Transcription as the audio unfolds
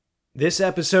This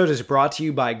episode is brought to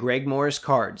you by Greg Morris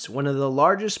Cards, one of the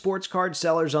largest sports card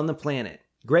sellers on the planet.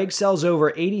 Greg sells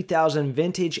over 80,000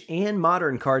 vintage and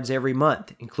modern cards every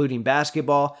month, including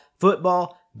basketball,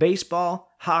 football,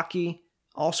 baseball, hockey,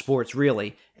 all sports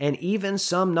really, and even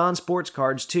some non-sports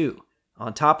cards too.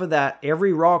 On top of that,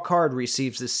 every raw card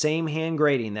receives the same hand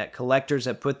grading that collectors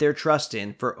have put their trust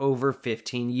in for over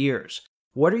 15 years.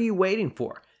 What are you waiting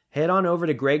for? Head on over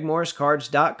to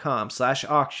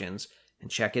gregmorriscards.com/auctions and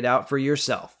check it out for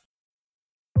yourself.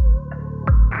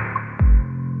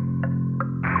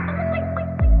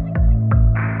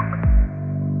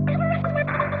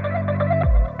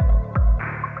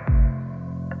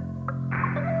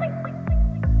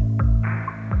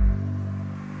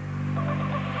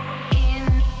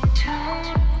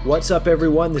 What's up,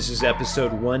 everyone? This is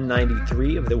episode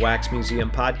 193 of the Wax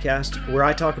Museum podcast, where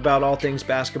I talk about all things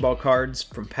basketball cards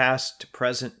from past to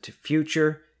present to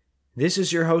future. This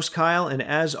is your host, Kyle, and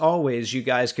as always, you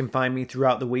guys can find me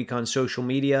throughout the week on social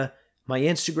media. My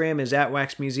Instagram is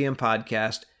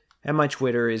 @WaxMuseumPodcast, and my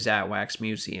Twitter is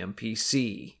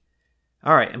 @WaxMuseumPC.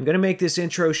 All right, I'm going to make this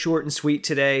intro short and sweet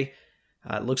today.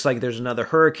 It looks like there's another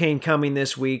hurricane coming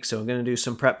this week, so I'm going to do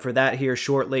some prep for that here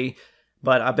shortly.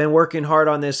 But I've been working hard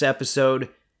on this episode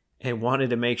and wanted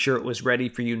to make sure it was ready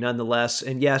for you nonetheless.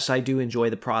 And yes, I do enjoy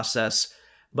the process.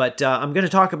 But I'm going to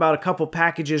talk about a couple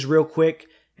packages real quick.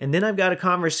 And then I've got a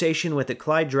conversation with a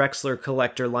Clyde Drexler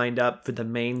collector lined up for the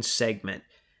main segment.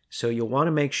 So you'll want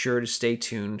to make sure to stay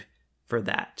tuned for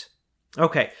that.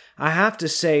 Okay, I have to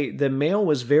say the mail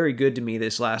was very good to me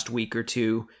this last week or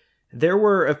two. There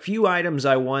were a few items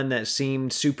I won that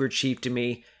seemed super cheap to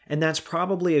me. And that's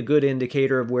probably a good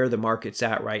indicator of where the market's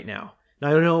at right now.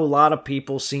 Now, I know a lot of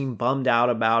people seem bummed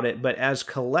out about it, but as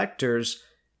collectors,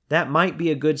 that might be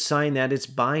a good sign that it's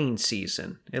buying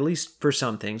season, at least for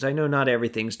some things. I know not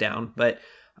everything's down, but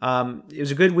it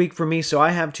was a good week for me, so I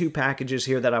have two packages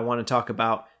here that I want to talk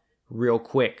about real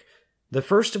quick. The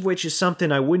first of which is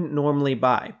something I wouldn't normally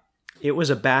buy. It was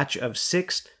a batch of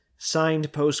 6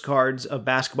 signed postcards of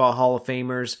Basketball Hall of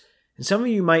Famers. And some of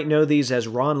you might know these as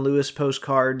Ron Lewis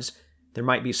postcards. There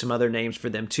might be some other names for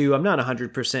them too. I'm not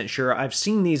 100% sure. I've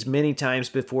seen these many times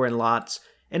before in lots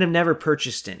and have never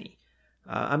purchased any.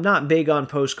 I'm not big on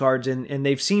postcards and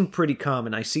they've seemed pretty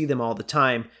common. I see them all the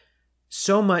time.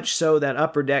 So much so that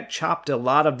Upper Deck chopped a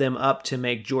lot of them up to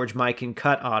make George Mikan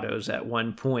cut autos at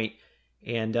one point.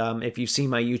 And if you've seen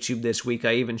my YouTube this week,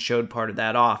 I even showed part of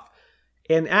that off.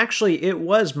 And actually, it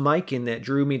was Mikan that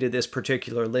drew me to this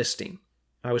particular listing.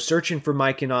 I was searching for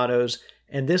Mikan autos,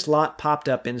 and this lot popped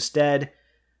up instead.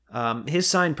 His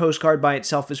signed postcard by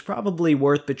itself is probably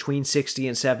worth between $60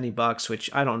 and $70, which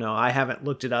I don't know. I haven't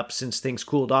looked it up since things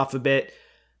cooled off a bit.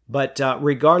 But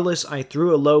regardless, I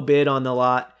threw a low bid on the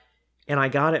lot, and I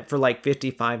got it for like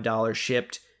 $55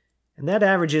 shipped. And that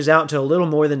averages out to a little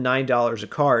more than $9 a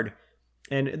card.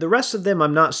 And the rest of them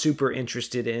I'm not super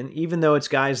interested in, even though it's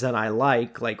guys that I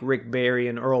like Rick Barry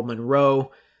and Earl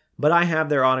Monroe. But I have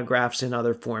their autographs in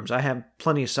other forms. I have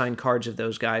plenty of signed cards of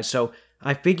those guys. So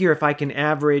I figure if I can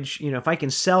average, if I can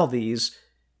sell these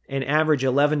and average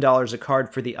 $11 a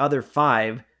card for the other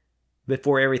 5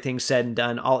 before everything's said and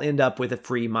done, I'll end up with a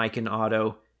free Mikan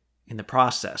auto in the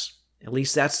process. At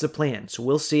least that's the plan. So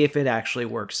we'll see if it actually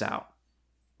works out.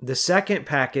 The second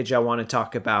package I want to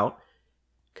talk about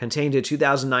contained a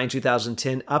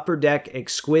 2009-2010 Upper Deck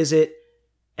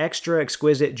extra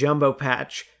exquisite jumbo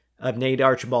patch of Nate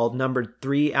Archibald, numbered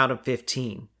 3 out of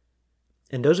 15.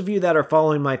 And those of you that are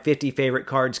following my 50 favorite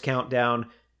cards countdown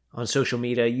on social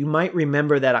media, you might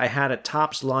remember that I had a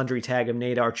Topps laundry tag of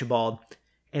Nate Archibald.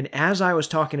 And as I was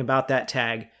talking about that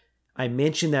tag, I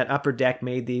mentioned that Upper Deck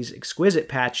made these exquisite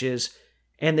patches,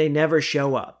 and they never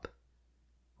show up.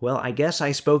 Well, I guess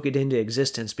I spoke it into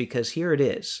existence because here it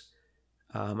is.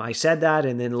 I said that,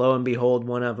 and then lo and behold,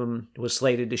 one of them was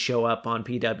slated to show up on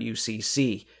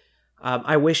PWCC.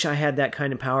 I wish I had that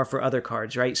kind of power for other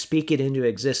cards, right? Speak it into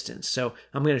existence. So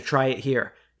I'm going to try it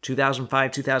here.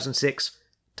 2005-2006,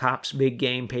 Topps Big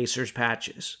Game Pacers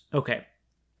patches. Okay,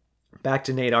 back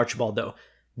to Nate Archibald though.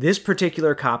 This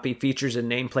particular copy features a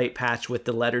nameplate patch with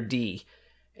the letter D.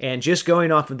 And just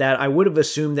going off of that, I would have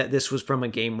assumed that this was from a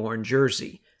game-worn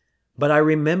jersey. But I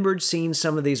remembered seeing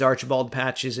some of these Archibald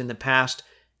patches in the past,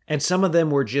 and some of them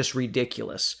were just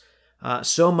ridiculous.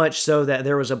 So much so that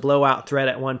there was a blowout thread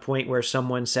at one point where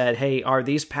someone said, "Hey, are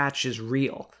these patches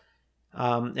real?"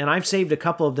 And I've saved a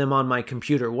couple of them on my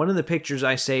computer. One of the pictures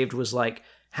I saved was like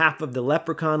half of the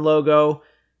Leprechaun logo,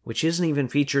 which isn't even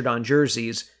featured on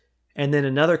jerseys. And then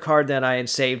another card that I had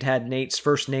saved had Nate's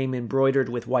first name embroidered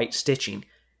with white stitching,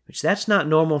 which that's not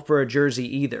normal for a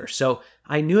jersey either. So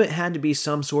I knew it had to be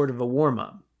some sort of a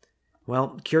warm-up.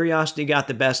 Well, curiosity got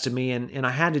the best of me, and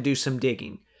I had to do some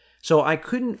digging. So I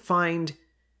couldn't find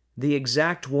the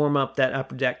exact warm-up that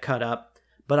Upper Deck cut up,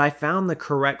 but I found the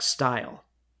correct style.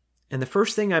 And the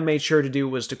first thing I made sure to do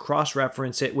was to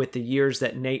cross-reference it with the years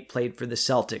that Nate played for the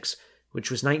Celtics, which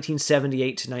was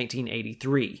 1978 to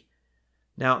 1983.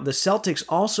 Now, the Celtics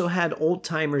also had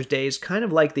old-timers days, kind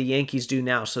of like the Yankees do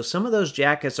now, so some of those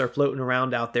jackets are floating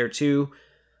around out there too.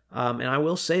 And I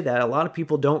will say that a lot of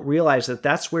people don't realize that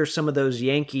that's where some of those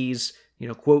Yankees,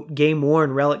 quote,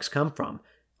 game-worn relics come from,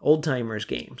 old-timers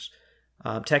games.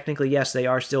 Technically, yes, they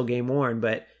are still game-worn,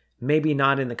 but maybe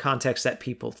not in the context that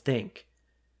people think.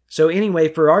 So anyway,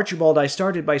 for Archibald, I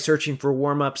started by searching for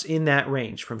warm-ups in that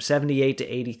range, from 78 to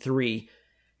 83,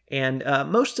 and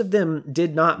most of them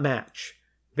did not match.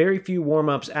 Very few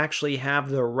warm-ups actually have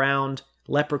the round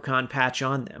leprechaun patch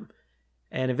on them.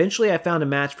 And eventually I found a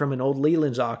match from an old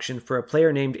Leland's auction for a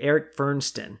player named Eric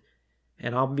Fernston.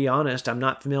 And I'll be honest, I'm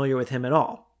not familiar with him at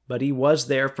all, but he was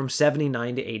there from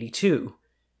 79 to 82.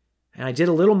 And I did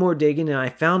a little more digging and I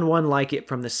found one like it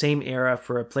from the same era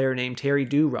for a player named Terry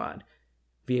Durod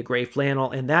via Gray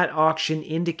Flannel, and that auction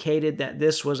indicated that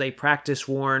this was a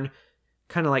practice-worn,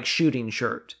 kind of like shooting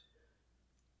shirt.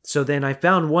 So then I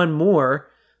found one more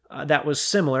that was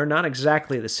similar, not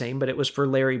exactly the same, but it was for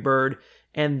Larry Bird,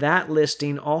 and that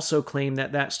listing also claimed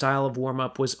that that style of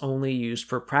warm-up was only used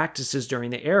for practices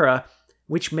during the era,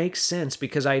 which makes sense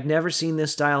because I had never seen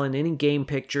this style in any game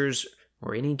pictures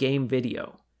or any game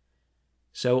video.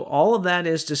 So all of that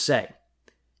is to say,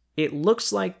 it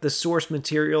looks like the source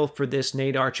material for this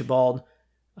Nate Archibald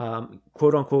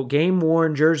quote-unquote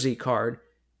game-worn jersey card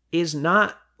is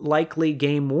not likely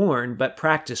game-worn, but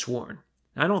practice-worn.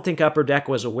 I don't think Upper Deck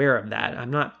was aware of that.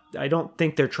 I don't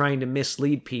think they're trying to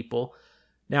mislead people.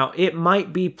 Now, it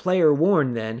might be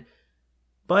player-worn then,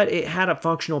 but it had a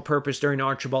functional purpose during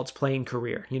Archibald's playing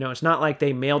career. It's not like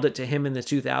they mailed it to him in the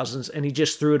 2000s and he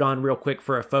just threw it on real quick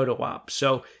for a photo op.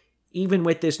 So even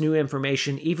with this new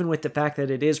information, even with the fact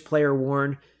that it is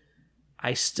player-worn,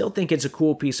 I still think it's a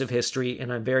cool piece of history,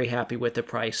 and I'm very happy with the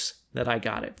price that I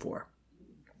got it for.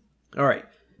 All right,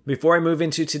 before I move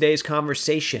into today's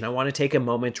conversation, I want to take a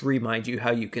moment to remind you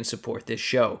how you can support this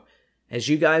show. As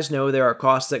you guys know, there are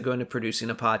costs that go into producing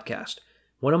a podcast.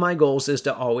 One of my goals is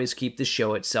to always keep the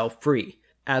show itself free.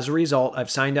 As a result, I've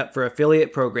signed up for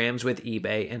affiliate programs with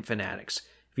eBay and Fanatics.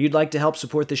 If you'd like to help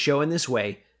support the show in this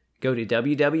way, go to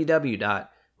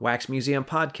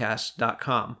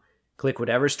www.waxmuseumpodcast.com. Click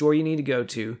whatever store you need to go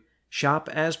to, shop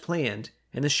as planned,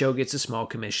 and the show gets a small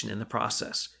commission in the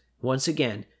process. Once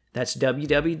again, that's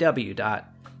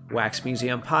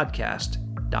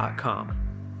www.waxmuseumpodcast.com.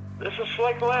 This is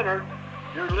Slick Leonard.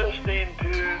 You're listening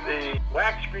to the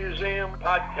Wax Museum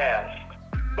Podcast.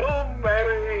 Boom,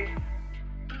 baby!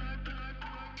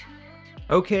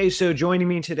 Okay, so joining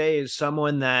me today is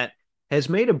someone that has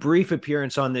made a brief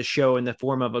appearance on this show in the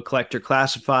form of a Collector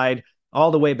Classified,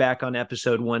 all the way back on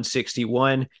episode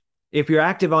 161. If you're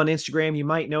active on Instagram, you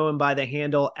might know him by the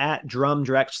handle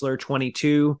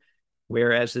 @DrumDrexler22,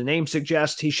 where, as the name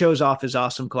suggests, he shows off his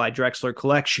awesome Clyde Drexler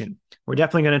collection. We're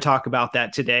definitely going to talk about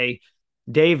that today.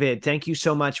 David, thank you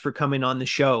so much for coming on the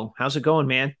show. How's it going,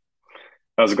 man?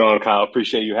 How's it going, Kyle?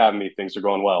 Appreciate you having me. Things are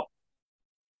going well.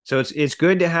 So it's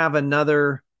good to have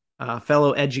another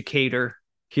fellow educator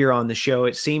here on the show.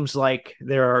 It seems like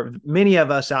there are many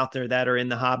of us out there that are in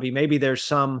the hobby. Maybe there's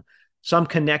some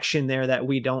connection there that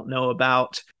we don't know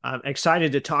about. I'm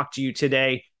excited to talk to you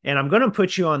today, and I'm going to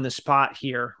put you on the spot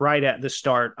here right at the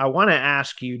start. I want to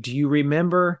ask you, do you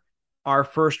remember our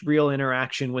first real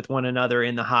interaction with one another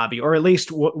in the hobby, or at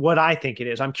least what I think it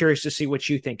is? I'm curious to see what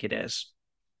you think it is.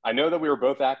 I know that we were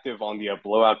both active on the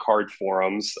Blowout Card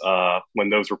forums when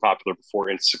those were popular before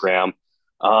Instagram.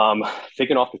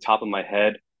 Thinking off the top of my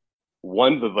head,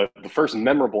 one of the first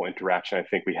memorable interaction I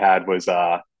think we had was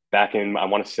back in, I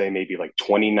want to say maybe like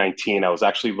 2019. I was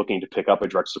actually looking to pick up a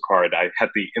Drexler card. I had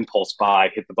the impulse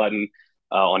buy, hit the button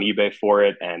on eBay for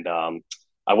it, and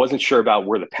I wasn't sure about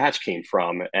where the patch came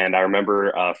from. And I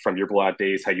remember from your Blowout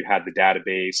days how you had the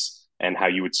database and how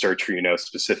you would search for,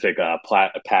 specific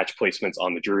patch placements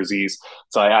on the jerseys.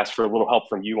 So I asked for a little help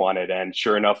from you on it. And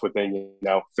sure enough, within,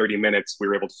 30 minutes, we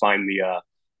were able to find the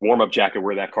warm-up jacket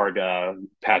where that card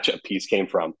patch piece came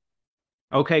from.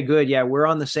 Okay, good. Yeah, we're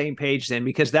on the same page then,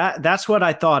 because that's what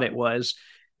I thought it was.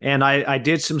 And I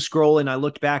did some scrolling. I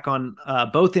looked back on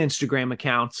both Instagram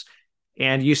accounts,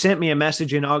 and you sent me a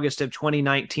message in August of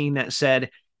 2019 that said,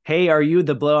 "Hey, are you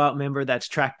the Blowout member that's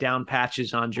tracked down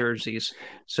patches on jerseys?"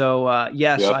 So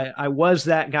yes, yep. I was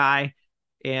that guy.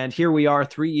 And here we are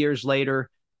 3 years later.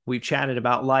 We've chatted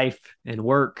about life and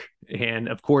work and,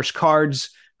 of course,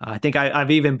 cards. I think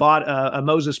I've even bought a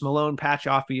Moses Malone patch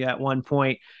off of you at one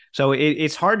point. So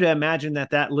it's hard to imagine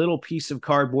that little piece of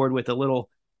cardboard with a little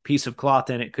piece of cloth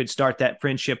in it could start that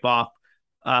friendship off.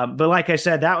 But like I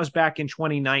said, that was back in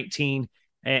 2019.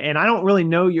 And I don't really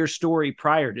know your story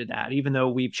prior to that, even though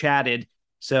we've chatted.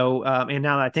 So, and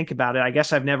now that I think about it, I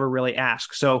guess I've never really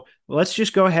asked. So let's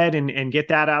just go ahead and get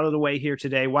that out of the way here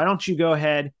today. Why don't you go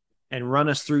ahead and run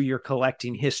us through your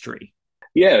collecting history?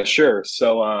 Yeah, sure.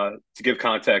 So to give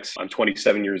context, I'm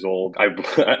 27 years old.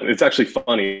 It's actually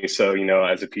funny. So,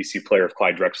 as a PC player of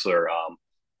Clyde Drexler,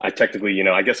 I technically,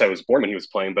 I guess I was born when he was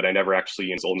playing, but I never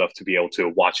actually was old enough to be able to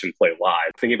watch him play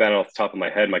live. Thinking about it off the top of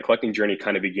my head, my collecting journey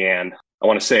kind of began, I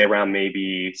want to say around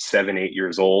maybe 7, 8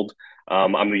 years old.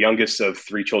 I'm the youngest of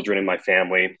 3 children in my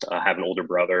family. I have an older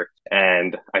brother,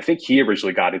 and I think he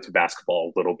originally got into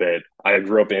basketball a little bit. I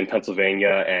grew up in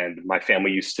Pennsylvania, and my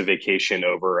family used to vacation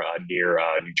over near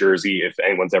New Jersey. If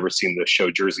anyone's ever seen the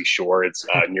show Jersey Shore, it's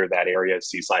near that area,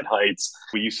 Seaside Heights.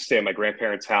 We used to stay at my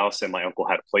grandparents' house, and my uncle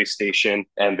had a PlayStation.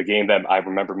 And the game that I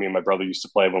remember me and my brother used to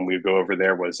play when we would go over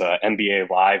there was NBA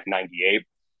Live 98.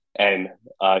 And,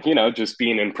 just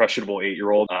being an impressionable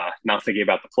 8-year-old, not thinking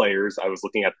about the players, I was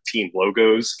looking at the team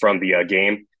logos from the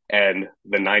game. And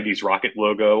the 90s Rocket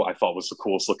logo, I thought was the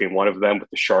coolest looking one of them with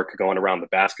the shark going around the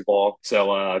basketball.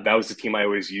 So that was the team I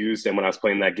always used. And when I was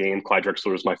playing that game, Clyde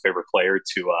Drexler was my favorite player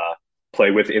to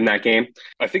play with in that game.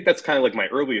 I think that's kind of like my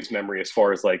earliest memory as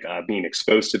far as like being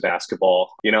exposed to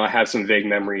basketball. I have some vague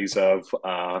memories of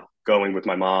going with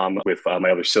my mom, with my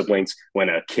other siblings when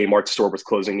a Kmart store was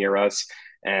closing near us.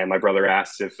 And my brother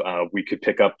asked if we could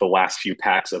pick up the last few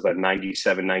packs of a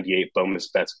 97, 98 Bonus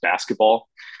Bets basketball.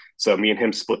 So me and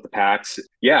him split the packs.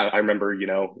 Yeah, I remember,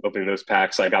 opening those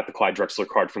packs. I got the Clyde Drexler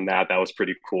card from that. That was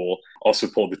pretty cool. Also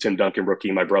pulled the Tim Duncan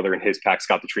rookie. My brother in his packs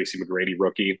got the Tracy McGrady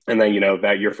rookie. And then,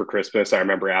 that year for Christmas, I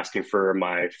remember asking for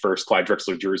my first Clyde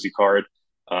Drexler jersey card.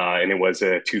 And it was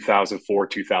a 2004,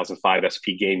 2005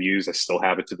 SP game used. I still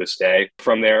have it to this day.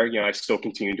 From there, I still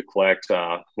continue to collect.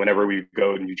 Whenever we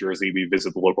go to New Jersey, we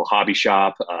visit the local hobby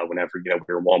shop. Whenever, we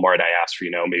were in Walmart, I asked for,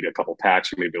 maybe a couple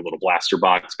packs or maybe a little blaster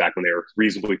box back when they were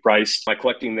reasonably priced. My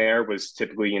collecting there was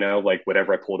typically, like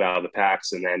whatever I pulled out of the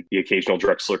packs and then the occasional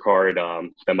Drexler card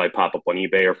that might pop up on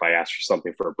eBay, or if I asked for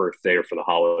something for a birthday or for the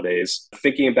holidays.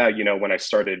 Thinking about, when I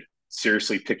started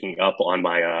seriously picking up on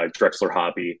my Drexler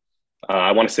hobby,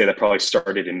 I want to say that probably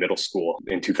started in middle school.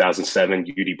 In 2007,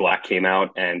 UD Black came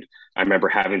out, and I remember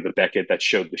having the Beckett that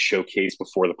showed the showcase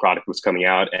before the product was coming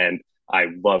out, and I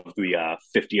loved the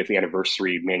 50th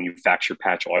anniversary manufacturer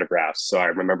patch autographs. So I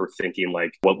remember thinking,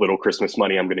 like, what little Christmas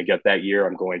money I'm going to get that year,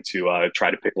 I'm going to try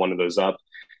to pick one of those up.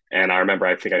 And I remember,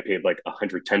 I think I paid like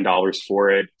 $110 for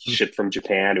it, shipped from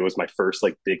Japan. It was my first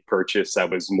like big purchase.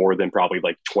 That was more than probably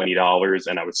like $20.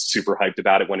 And I was super hyped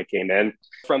about it when it came in.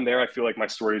 From there, I feel like my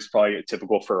story is probably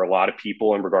typical for a lot of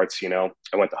people in regards to,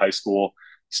 I went to high school,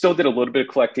 still did a little bit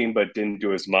of collecting, but didn't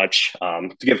do as much. To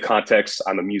give context,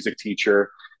 I'm a music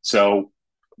teacher. So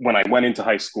when I went into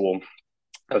high school,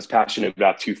 I was passionate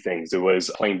about 2 things. It was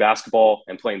playing basketball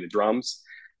and playing the drums.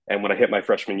 And when I hit my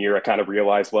freshman year, I kind of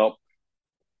realized, well,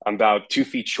 I'm about 2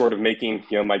 feet short of making,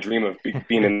 my dream of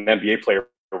being an NBA player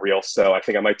real. So I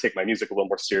think I might take my music a little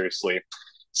more seriously.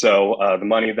 So the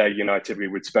money that, I typically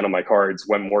would spend on my cards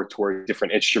went more toward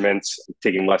different instruments,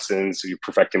 taking lessons,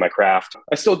 perfecting my craft.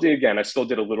 I still did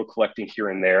a little collecting here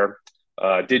and there.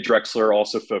 Did Drexler,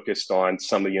 also focused on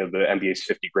some of, the NBA's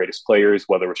 50 greatest players,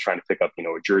 whether it was trying to pick up, a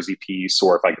jersey piece,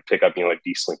 or if I could pick up, like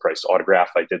decently priced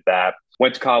autograph, I did that.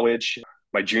 Went to college.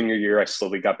 My junior year, I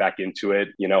slowly got back into it.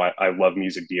 I love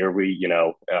music dearly.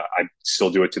 I still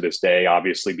do it to this day,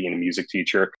 obviously being a music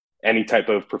teacher. Any type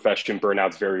of profession,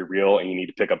 burnout's very real, and you need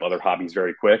to pick up other hobbies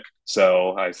very quick.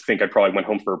 So I think I probably went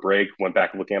home for a break, went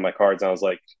back looking at my cards, and I was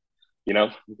like,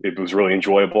 it was really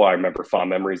enjoyable. I remember fond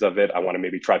memories of it. I want to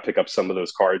maybe try to pick up some of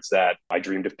those cards that I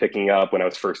dreamed of picking up when I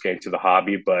was first getting to the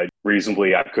hobby, but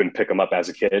reasonably I couldn't pick them up as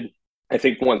a kid. I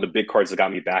think one of the big cards that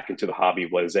got me back into the hobby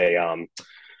was a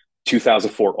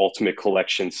 2004 Ultimate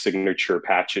Collection signature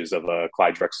patches of a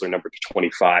Clyde Drexler number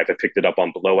 25. I picked it up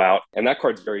on Blowout, and that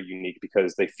card's very unique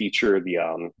because they feature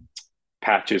the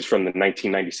patches from the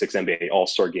 1996 NBA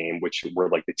All-Star Game, which were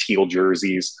like the teal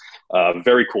jerseys.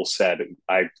 Very cool set.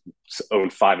 I own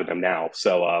 5 of them now.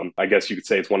 So I guess you could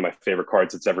say it's one of my favorite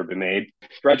cards that's ever been made.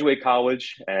 Graduate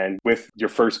college, and with your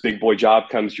first big boy job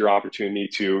comes your opportunity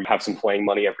to have some playing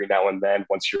money every now and then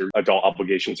once your adult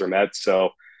obligations are met. So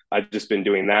I've just been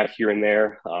doing that here and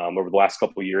there. Over the last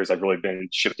couple of years, I've really been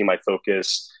shifting my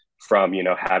focus from,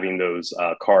 having those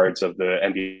cards of the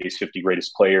NBA's 50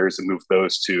 greatest players and move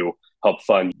those to help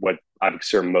fund what I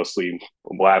consider mostly,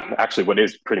 well, actually what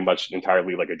is pretty much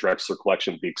entirely like a Drexler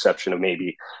collection, with the exception of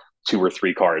maybe 2 or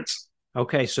 3 cards.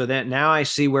 Okay, so that now I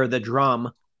see where the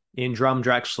drum in Drum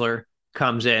Drexler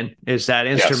comes in, is that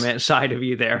Yes. instrument side of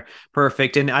you there.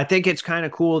 Perfect. And I think it's kind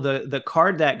of cool. The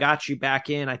card that got you back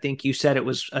in, I think you said it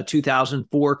was a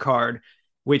 2004 card,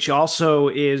 which also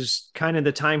is kind of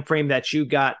the time frame that you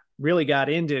really got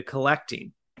into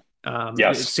collecting. It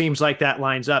Yes. seems like that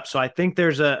lines up. So I think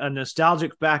there's a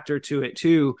nostalgic factor to it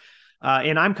too.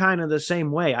 And I'm kind of the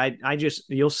same way. I just,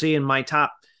 you'll see in my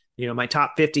top, my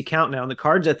top 50 countdown, the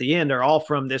cards at the end are all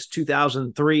from this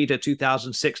 2003 to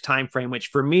 2006 timeframe, which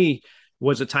for me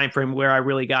was a time frame where I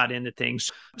really got into things.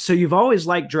 So you've always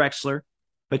liked Drexler,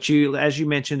 but you, as you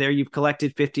mentioned there, you've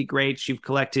collected 50 greats, you've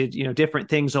collected, different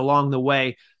things along the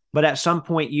way. But at some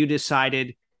point you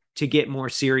decided to get more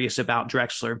serious about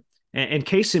Drexler. And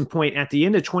case in point, at the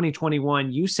end of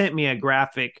 2021, you sent me a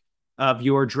graphic of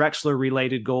your Drexler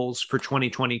related goals for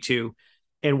 2022.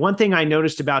 And one thing I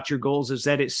noticed about your goals is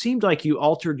that it seemed like you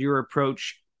altered your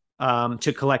approach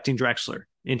to collecting Drexler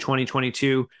in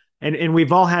 2022. And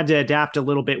we've all had to adapt a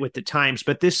little bit with the times,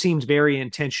 but this seems very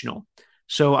intentional.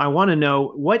 So I want to know,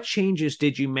 what changes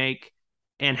did you make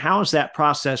and how has that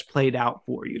process played out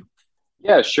for you?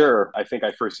 Yeah, sure. I think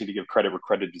I first need to give credit where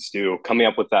credit is due. Coming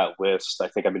up with that list, I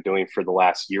think I've been doing for the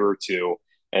last year or two.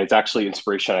 And it's actually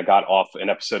inspiration I got off an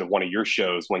episode of one of your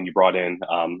shows when you brought in,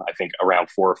 I think, around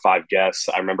 4 or 5 guests.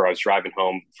 I remember I was driving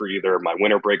home for either my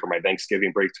winter break or my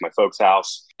Thanksgiving break to my folks'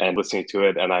 house and listening to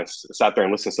it. And I sat there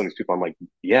and listened to some of these people. I'm like,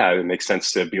 yeah, it makes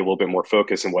sense to be a little bit more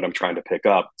focused in what I'm trying to pick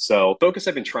up. So focus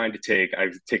I've been trying to take, I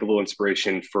take a little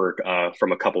inspiration from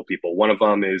a couple people. One of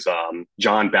them is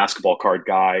John, basketball card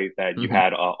guy that you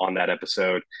had on that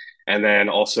episode. And then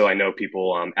also, I know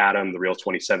people, Adam, the Real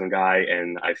 27 guy,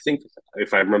 and I think,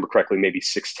 if I remember correctly, maybe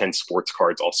 610 Sports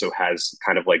Cards also has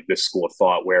kind of like this school of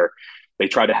thought where they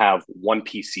try to have one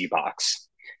PC box.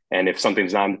 And if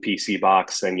something's not in the PC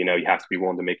box, then, you have to be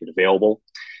willing to make it available.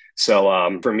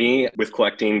 So for me, with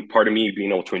collecting, part of me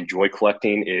being able to enjoy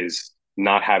collecting is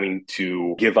not having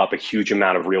to give up a huge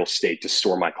amount of real estate to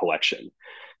store my collection.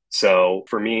 So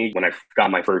for me, when I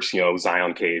got my first,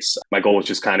 Zion case, my goal was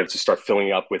just kind of to start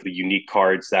filling up with the unique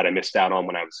cards that I missed out on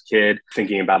when I was a kid.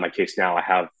 Thinking about my case now, I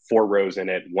have 4 rows in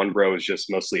it. 1 row is just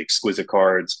mostly exquisite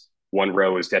cards. 1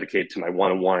 row is dedicated to my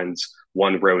one-on-ones.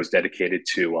 1 row is dedicated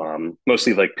to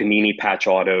mostly like Panini patch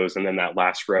autos. And then that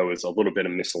last row is a little bit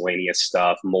of miscellaneous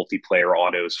stuff, multiplayer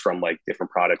autos from like different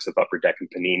products of Upper Deck and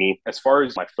Panini. As far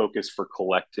as my focus for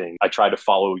collecting, I try to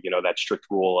follow, that strict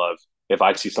rule of, if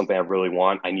I see something I really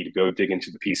want, I need to go dig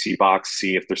into the PC box,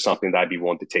 see if there's something that I'd be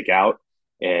willing to take out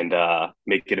and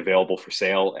make it available for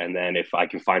sale. And then if I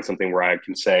can find something where I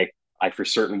can say, I for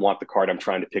certain want the card I'm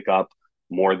trying to pick up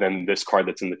more than this card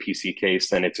that's in the PC case,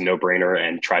 then it's a no-brainer,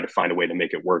 and try to find a way to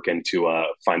make it work and to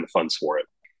find the funds for it.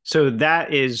 So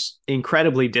that is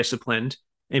incredibly disciplined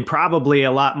and probably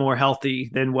a lot more healthy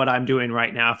than what I'm doing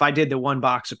right now. If I did the one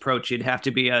box approach, it'd have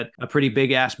to be a pretty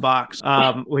big ass box,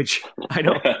 which I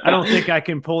don't think I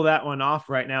can pull that one off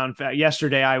right now. In fact,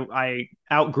 yesterday I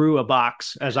outgrew a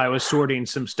box as I was sorting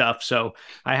some stuff. So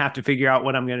I have to figure out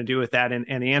what I'm going to do with that. And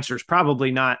the answer is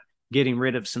probably not getting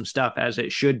rid of some stuff as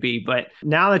it should be. But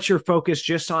now that you're focused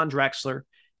just on Drexler,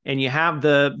 and you have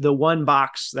the one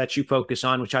box that you focus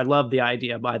on, which I love the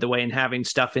idea, by the way, and having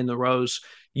stuff in the rows,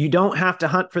 you don't have to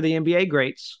hunt for the NBA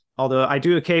greats, although I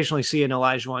do occasionally see an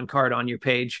Olajuwon card on your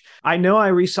page. I know I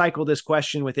recycle this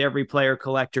question with every player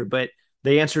collector, but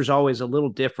the answer is always a little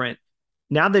different.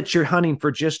 Now that you're hunting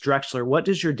for just Drexler, what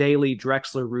does your daily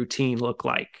Drexler routine look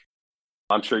like?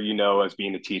 I'm sure as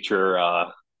being a teacher,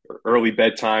 early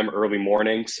bedtime, early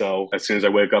morning. So as soon as I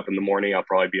wake up in the morning, I'll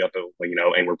probably be up at,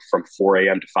 anywhere from 4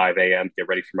 a.m. to 5 a.m. Get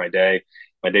ready for my day.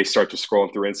 My day starts to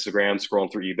scrolling through Instagram,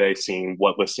 scrolling through eBay, seeing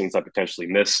what listings I potentially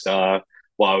missed while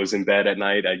I was in bed at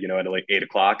night at like 8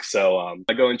 o'clock. So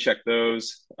I go and check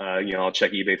those. I'll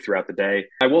check eBay throughout the day.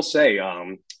 I will say,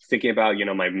 thinking about,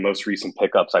 my most recent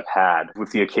pickups I've had,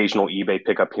 with the occasional eBay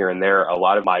pickup here and there, a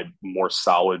lot of my more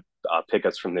solid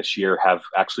pickups from this year have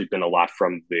actually been a lot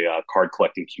from the card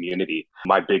collecting community.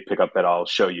 My big pickup that I'll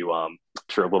show you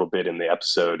for a little bit in the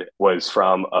episode was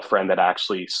from a friend that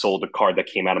actually sold a card that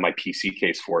came out of my PC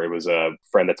case for. It was a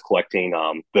friend that's collecting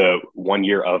the 1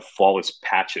 year of Flawless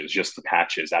patches, just the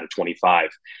patches out of 25.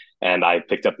 And I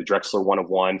picked up the Drexler 1 of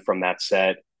 1 from that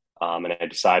set. And I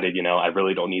decided, I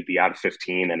really don't need the out of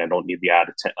 15 and I don't need the out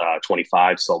of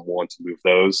 25. So I'm willing to move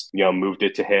those, moved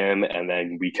it to him. And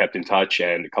then we kept in touch.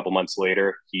 And a couple months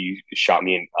later, he shot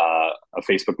me a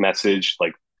Facebook message,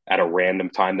 like at a random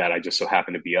time that I just so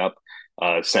happened to be up.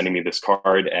 sending me this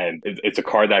card. And it's a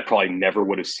card that I probably never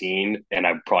would have seen, and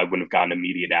I probably wouldn't have gotten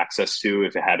immediate access to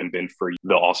if it hadn't been for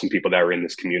the awesome people that are in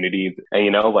this community.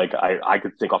 And, like I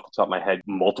could think off the top of my head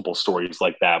multiple stories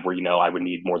like that where, I would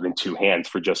need more than two hands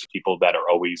for just people that are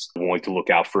always willing to look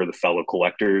out for the fellow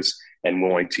collectors and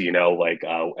willing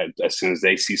to, as soon as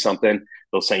they see something,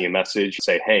 they'll send you a message,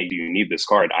 say, hey, do you need this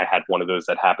card? I had one of those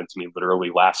that happened to me literally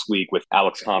last week with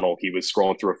Alex Connell. He was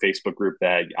scrolling through a Facebook group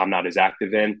that I'm not as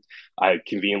active in. I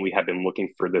conveniently have been looking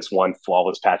for this one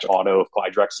flawless patch auto of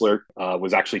Clyde Drexler,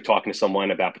 was actually talking to someone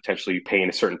about potentially paying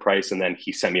a certain price. And then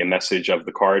he sent me a message of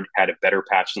the card, had a better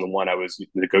patch than the one I was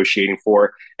negotiating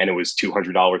for, and it was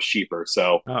 $200 cheaper.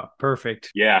 So, oh,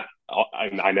 perfect. Yeah.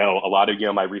 I know a lot of,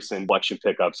 my recent collection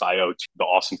pickups I owe to the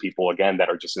awesome people, again, that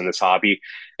are just in this hobby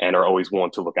and are always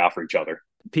willing to look out for each other.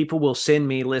 People will send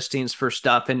me listings for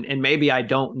stuff and maybe I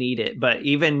don't need it. But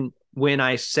even when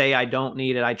I say I don't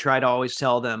need it, I try to always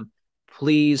tell them,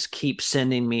 please keep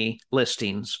sending me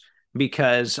listings,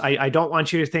 because I don't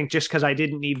want you to think just because I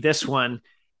didn't need this one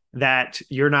that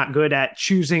you're not good at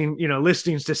choosing,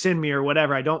 listings to send me or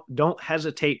whatever. I don't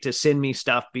hesitate to send me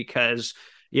stuff, because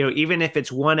even if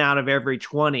it's 1 out of every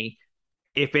 20,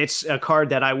 if it's a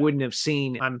card that I wouldn't have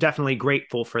seen, I'm definitely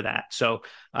grateful for that. So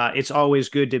it's always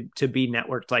good to be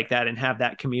networked like that and have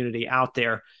that community out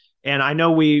there. And I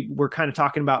know we're kind of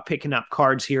talking about picking up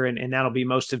cards here, and that'll be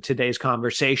most of today's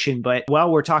conversation. But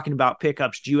while we're talking about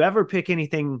pickups, do you ever pick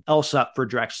anything else up for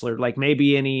Drexler, like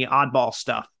maybe any oddball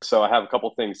stuff? So I have a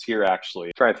couple things here, actually.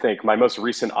 I'm trying to think. My most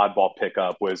recent oddball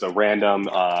pickup was a random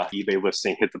eBay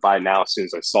listing, hit the buy now as soon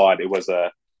as I saw it. It was a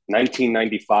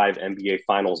 1995 NBA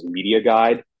Finals media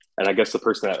guide. And I guess the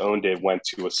person that owned it went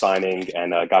to a signing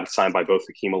and got it signed by both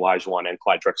Hakeem Olajuwon and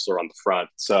Clyde Drexler on the front.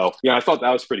 So, I thought that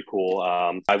was pretty cool.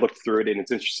 I looked through it, and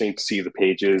it's interesting to see the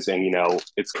pages. And,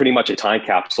 it's pretty much a time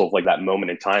capsule of like that moment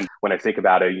in time. When I think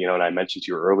about it, and I mentioned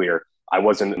to you earlier, I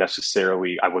was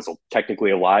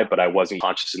technically alive, but I wasn't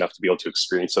conscious enough to be able to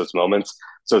experience those moments.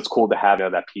 So it's cool to have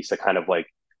that piece that kind of like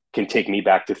can take me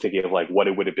back to thinking of like what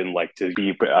it would have been like to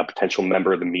be a potential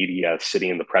member of the media sitting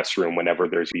in the press room whenever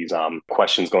there's these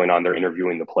questions going on. They're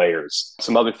interviewing the players.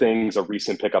 Some other things, a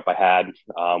recent pickup I had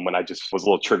when I just was a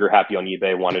little trigger happy on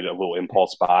eBay, wanted a little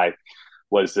impulse buy,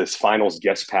 was this finals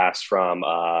guest pass from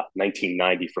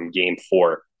 1990 from Game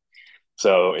 4.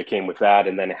 So it came with that,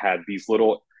 and then it had these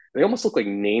little, they almost look like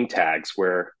name tags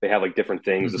where they have like different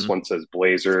things. Mm-hmm. This one says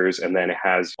Blazers, and then it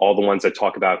has all the ones that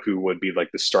talk about who would be like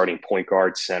the starting point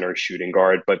guard, center, shooting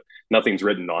guard, but nothing's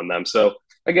written on them. So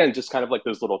again, just kind of like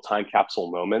those little time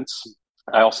capsule moments.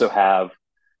 I also have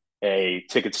a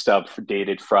ticket stub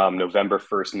dated from November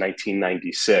 1st,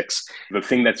 1996. The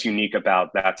thing that's unique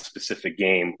about that specific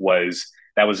game was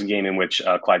that was a game in which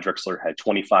Clyde Drexler had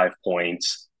 25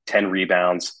 points, 10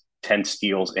 rebounds, 10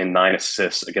 steals, and 9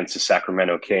 assists against the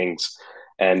Sacramento Kings.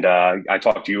 And I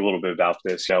talked to you a little bit about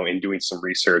this, in doing some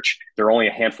research. There are only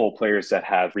a handful of players that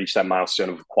have reached that milestone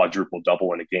of a quadruple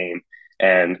double in a game.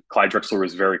 And Clyde Drexler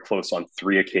was very close on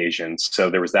 3 occasions. So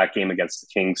there was that game against the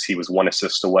Kings. He was 1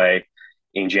 assist away.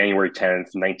 In January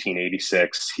 10th,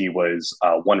 1986, he was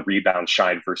 1 rebound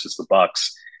shy versus the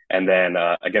Bucks. And then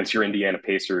against your Indiana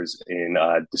Pacers in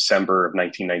December of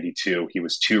 1992, he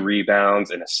was 2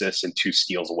 rebounds, an assist, and 2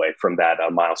 steals away from that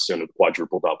milestone of the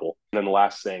quadruple double. And then the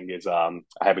last thing is I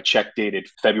have a check dated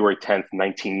February 10th,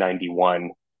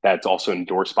 1991, that's also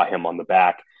endorsed by him on the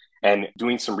back. And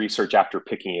doing some research after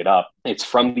picking it up, it's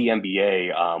from the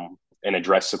NBA, an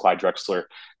address to Clyde Drexler.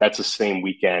 That's the same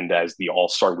weekend as the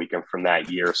All-Star weekend from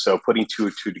that year. So putting 2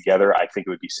 and 2 together, I think it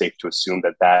would be safe to assume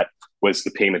that was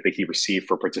the payment that he received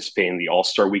for participating in the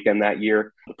All-Star weekend that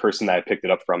year. The person that I picked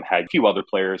it up from had a few other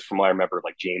players from what I remember,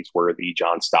 like James Worthy,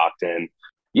 John Stockton.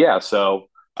 Yeah, so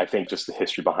I think just the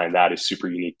history behind that is super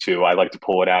unique too. I like to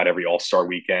pull it out every All-Star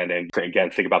weekend and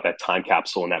again, think about that time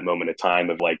capsule in that moment of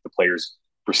time of like the players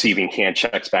receiving hand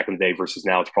checks back in the day versus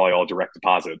now it's probably all direct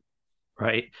deposit.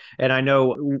 Right. And I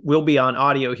know we'll be on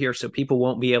audio here, so people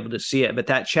won't be able to see it, but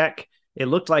that check, it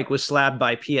looked like was slabbed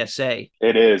by PSA.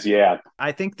 It is, yeah.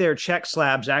 I think their check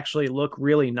slabs actually look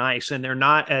really nice, and they're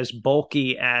not as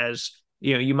bulky as,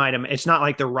 you might have. It's not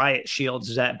like the Riot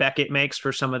Shields that Beckett makes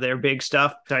for some of their big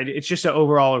stuff. It's just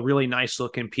overall a really nice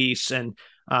looking piece, and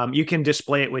you can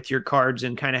display it with your cards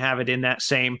and kind of have it in that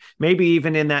same, maybe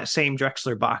even in that same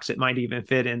Drexler box. It might even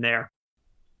fit in there.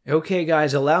 Okay,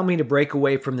 guys, allow me to break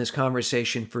away from this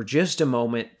conversation for just a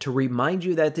moment to remind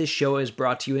you that this show is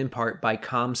brought to you in part by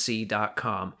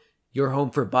ComC.com, your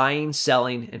home for buying,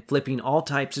 selling, and flipping all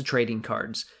types of trading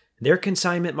cards. Their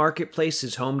consignment marketplace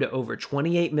is home to over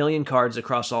 28 million cards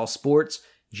across all sports,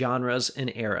 genres,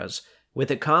 and eras.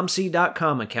 With a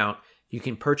ComC.com account, You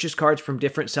can purchase cards from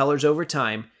different sellers over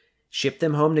time, ship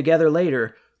them home together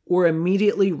later, or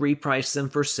immediately reprice them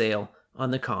for sale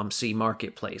on the COMC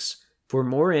Marketplace. For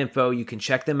more info, you can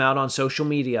check them out on social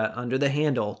media under the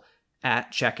handle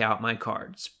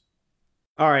 @checkoutmycards.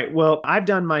 All right, well, I've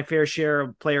done my fair share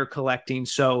of player collecting,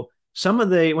 so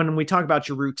when we talk about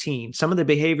your routine, some of the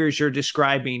behaviors you're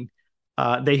describing,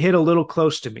 they hit a little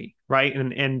close to me, right?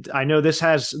 And I know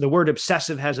the word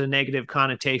obsessive has a negative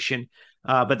connotation,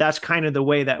 but that's kind of the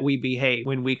way that we behave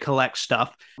when we collect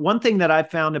stuff. One thing that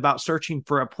I've found about searching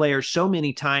for a player so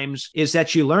many times is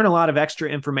that you learn a lot of extra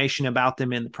information about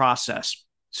them in the process.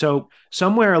 So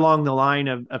somewhere along the line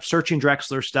of searching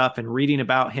Drexler stuff and reading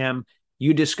about him,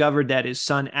 you discovered that his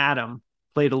son Adam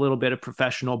played a little bit of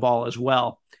professional ball as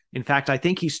well. In fact, I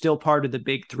think he's still part of the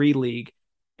Big Three League.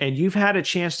 And you've had a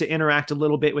chance to interact a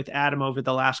little bit with Adam over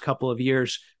the last couple of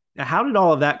years. Now, how did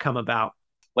all of that come about?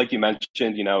 Like you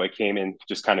mentioned, it came in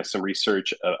just kind of some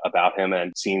research about him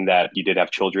and seeing that he did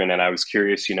have children. And I was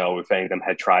curious, if any of them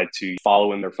had tried to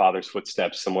follow in their father's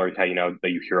footsteps, similar to how, that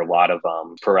you hear a lot of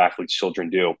pro athletes' children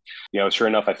do. Sure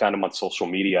enough, I found him on social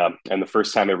media. And the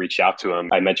first time I reached out to him,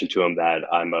 I mentioned to him that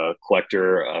I'm a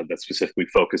collector that specifically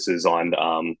focuses on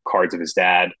cards of his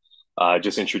dad.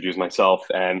 Just introduced myself.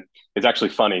 And it's actually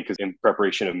funny because in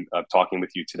preparation of talking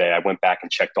with you today, I went back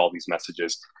and checked all these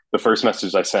messages. The first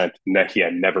message I sent, he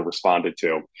had never responded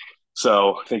to.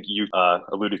 So I think you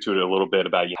alluded to it a little bit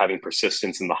about you having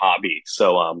persistence in the hobby.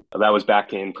 So that was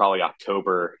back in probably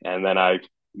October. And then I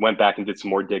went back and did some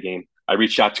more digging. I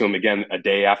reached out to him again a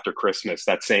day after Christmas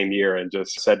that same year and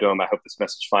just said to him, I hope this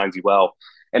message finds you well.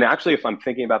 And actually, if I'm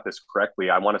thinking about this correctly,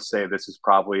 I want to say this is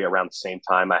probably around the same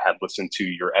time I had listened to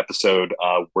your episode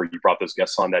where you brought those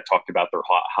guests on that talked about their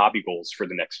hobby goals for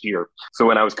the next year. So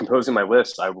when I was composing my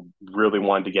list, I really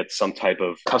wanted to get some type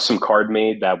of custom card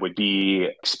made that would be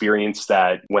experience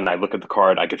that when I look at the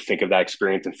card, I could think of that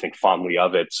experience and think fondly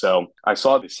of it. So I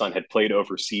saw his son had played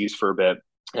overseas for a bit.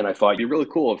 And I thought it'd be really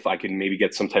cool if I could maybe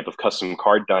get some type of custom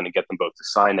card done and get them both to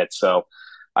sign it. So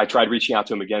I tried reaching out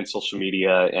to him again, social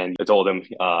media, and I told him,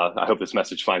 I hope this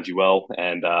message finds you well,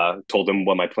 and told him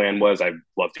what my plan was. I'd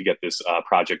love to get this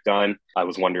project done. I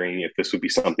was wondering if this would be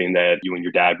something that you and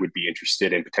your dad would be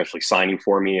interested in potentially signing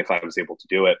for me if I was able to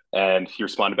do it. And he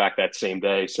responded back that same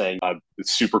day saying, it's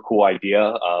a super cool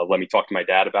idea. Let me talk to my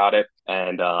dad about it.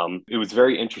 And it was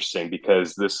very interesting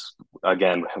because this,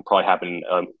 again, probably happened,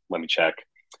 let me check.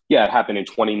 Yeah, it happened in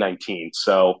 2019.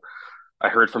 So I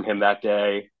heard from him that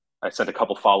day. I sent a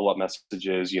couple follow-up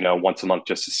messages, once a month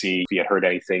just to see if he had heard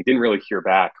anything. Didn't really hear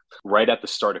back. Right at the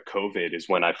start of COVID is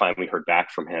when I finally heard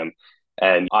back from him.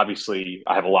 And obviously,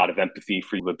 I have a lot of empathy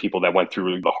for the people that went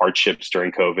through the hardships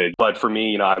during COVID. But for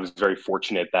me, I was very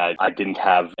fortunate that I didn't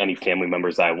have any family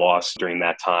members that I lost during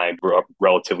that time.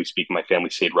 Relatively speaking, my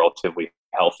family stayed relatively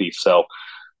healthy. So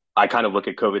I kind of look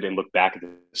at COVID and look back at the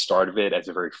start of it as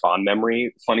a very fond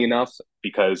memory, funny enough,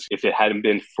 because if it hadn't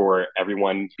been for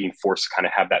everyone being forced to kind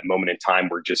of have that moment in time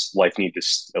where just life needed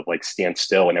to stand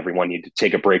still and everyone needed to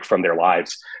take a break from their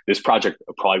lives, this project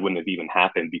probably wouldn't have even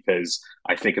happened. Because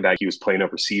I think about he was playing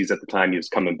overseas at the time, he was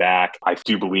coming back. I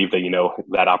do believe that,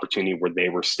 that opportunity where they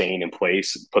were staying in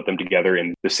place, put them together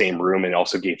in the same room, and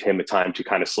also gave him a time to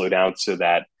kind of slow down so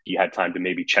that he had time to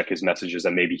maybe check his messages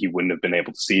that maybe he wouldn't have been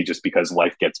able to see just because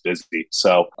life gets busy.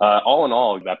 So all in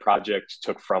all, that project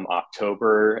took from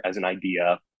October as an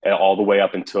idea all the way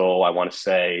up until, I want to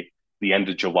say, the end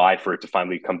of July for it to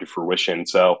finally come to fruition.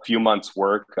 So a few months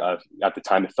work. At the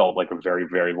time, it felt like a very,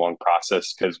 very long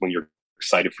process because when you're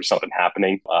excited for something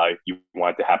happening, you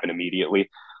want it to happen immediately.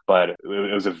 But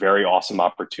it was a very awesome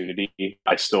opportunity.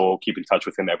 I still keep in touch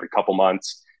with him every couple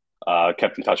months.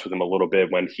 Kept in touch with him a little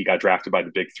bit when he got drafted by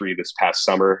the Big Three this past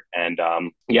summer. And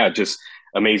just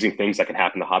amazing things that can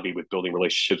happen in the hobby with building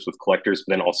relationships with collectors,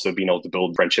 but then also being able to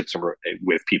build friendships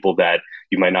with people that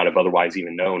you might not have otherwise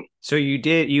even known. So you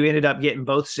ended up getting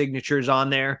both signatures on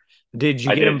there. Did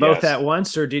you get them both at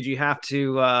once, or did you have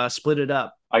to split it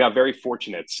up? I got very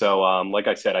fortunate. So like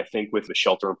I said, I think with the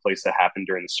shelter in place that happened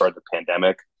during the start of the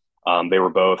pandemic, they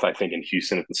were both, I think, in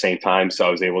Houston at the same time. So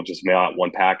I was able to just mail out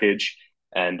one package.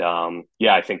 And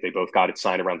I think they both got it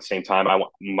signed around the same time.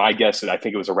 My guess is I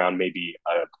think it was around maybe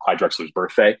Clyde Drexler's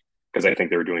birthday, because I think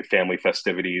they were doing family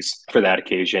festivities for that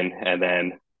occasion. And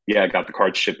then, I got the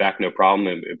card shipped back, no problem.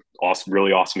 And awesome,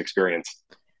 really awesome experience.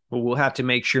 Well, we'll have to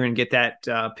make sure and get that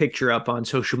picture up on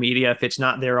social media if it's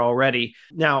not there already.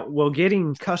 Now,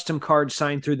 getting custom cards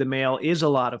signed through the mail is a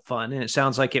lot of fun, and it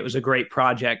sounds like it was a great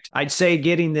project. I'd say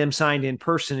getting them signed in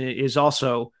person is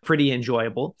also pretty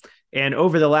enjoyable. And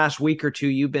over the last week or two,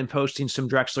 you've been posting some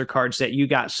Drexler cards that you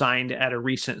got signed at a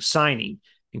recent signing.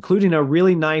 including a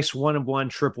really nice 1-of-1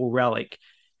 triple relic.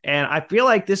 And I feel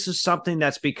like this is something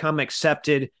that's become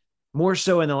accepted more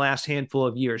so in the last handful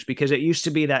of years, because it used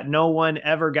to be that no one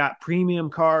ever got premium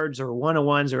cards or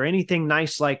 1-of-1s or anything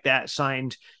nice like that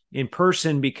signed in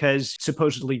person because it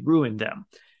supposedly ruined them.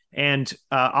 And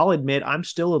I'll admit, I'm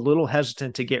still a little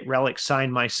hesitant to get relics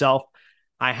signed myself.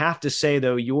 I have to say,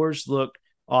 though, yours look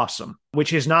awesome,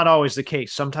 which is not always the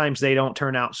case. Sometimes they don't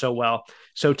turn out so well.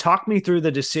 So talk me through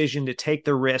the decision to take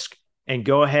the risk and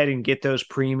go ahead and get those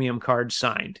premium cards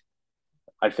signed.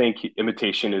 I think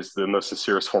imitation is the most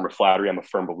sincerest form of flattery. I'm a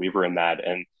firm believer in that.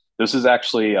 And this is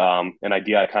actually an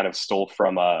idea I kind of stole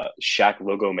from Shaq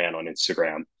Logo Man on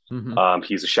Instagram. Mm-hmm.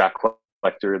 He's a Shaq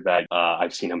collector that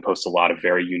I've seen him post a lot of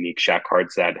very unique Shaq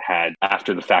cards that had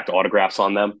after the fact autographs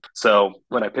on them. So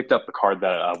when I picked up the card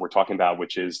that we're talking about,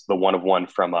 which is the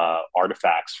 1-of-1 from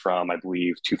Artifacts from, I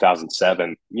believe,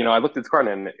 2007, I looked at the card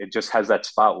and it just has that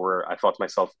spot where I thought to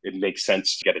myself, it makes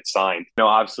sense to get it signed.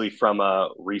 Obviously from a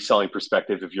reselling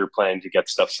perspective, if you're planning to get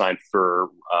stuff signed for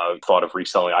thought of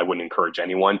reselling, I wouldn't encourage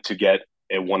anyone to get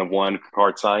a 1-of-1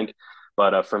 card signed.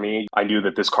 But for me, I knew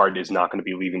that this card is not going to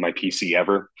be leaving my PC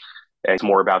ever. And it's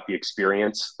more about the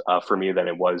experience for me than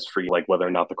it was for you, like whether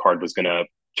or not the card was going to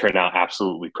turn out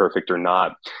absolutely perfect or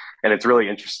not. And it's really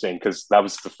interesting because that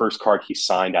was the first card he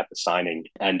signed at the signing.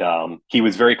 And he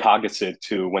was very cognizant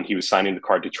to, when he was signing the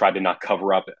card, to try to not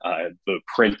cover up the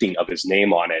printing of his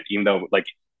name on it, even though like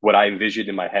what I envisioned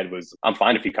in my head was, I'm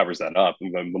fine if he covers that up.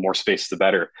 The more space, the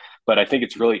better. But I think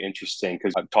it's really interesting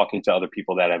because I'm talking to other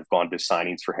people that have gone to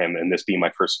signings for him, and this being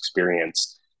my first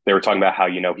experience, they were talking about how,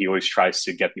 he always tries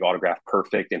to get the autograph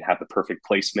perfect and have the perfect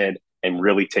placement and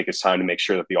really take his time to make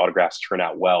sure that the autographs turn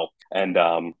out well. And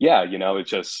it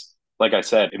just, like I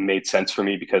said, it made sense for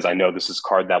me because I know this is a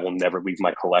card that will never leave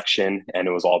my collection. And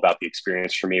it was all about the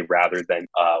experience for me rather than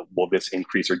will this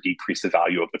increase or decrease the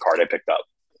value of the card I picked up.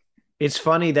 It's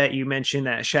funny that you mentioned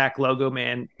that Shaq Logo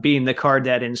Man being the card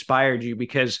that inspired you,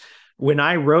 because when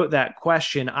I wrote that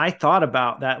question, I thought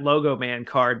about that Logo Man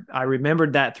card. I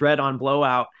remembered that thread on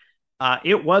Blowout.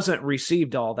 It wasn't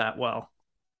received all that well.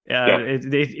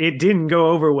 It didn't go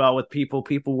over well with people.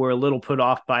 People were a little put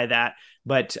off by that,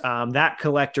 but that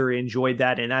collector enjoyed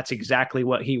that, and that's exactly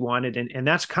what he wanted. And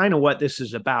that's kind of what this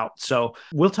is about. So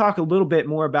we'll talk a little bit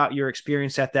more about your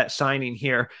experience at that signing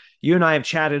here. You and I have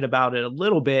chatted about it a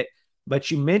little bit, but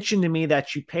you mentioned to me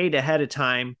that you paid ahead of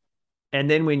time. And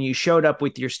then when you showed up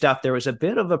with your stuff, there was a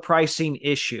bit of a pricing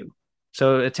issue.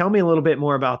 So tell me a little bit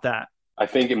more about that. I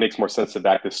think it makes more sense to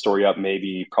back this story up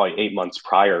probably 8 months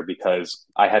prior, because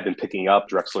I had been picking up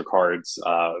Drexler cards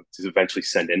to eventually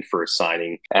send in for a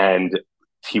signing. And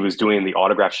he was doing the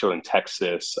autograph show in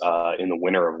Texas in the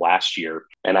winter of last year.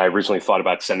 And I originally thought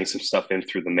about sending some stuff in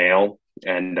through the mail.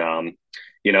 And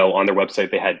on their website,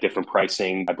 they had different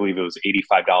pricing. I believe it was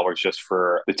 $85 just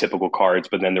for the typical cards,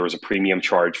 but then there was a premium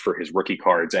charge for his rookie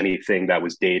cards, anything that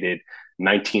was dated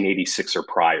 1986 or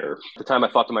prior. At the time, I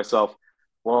thought to myself,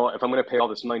 well, if I'm going to pay all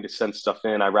this money to send stuff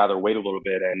in, I'd rather wait a little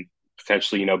bit and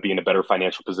potentially, be in a better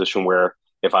financial position where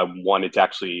if I wanted to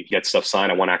actually get stuff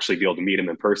signed, I want to actually be able to meet him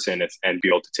in person and be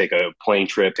able to take a plane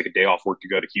trip, take a day off work to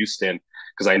go to Houston,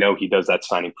 because I know he does that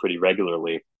signing pretty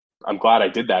regularly. I'm glad I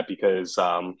did that because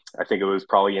I think it was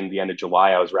probably in the end of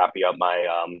July, I was wrapping up my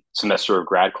semester of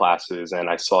grad classes,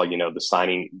 and I saw, the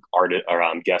signing artist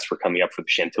or guests were coming up for the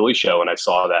Chantilly show, and I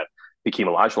saw that Hakeem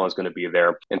Olajuwon is going to be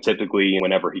there. And typically,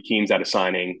 whenever Hakeem's at a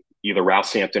signing, either Ralph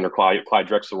Sampson or Clyde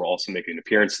Drexler will also make an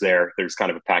appearance there. There's kind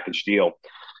of a package deal.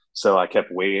 So I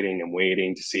kept waiting and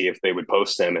waiting to see if they would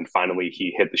post him, and finally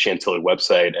he hit the Chantilly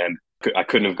website, and I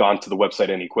couldn't have gone to the website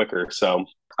any quicker. So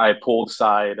I pulled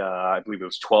aside, I believe it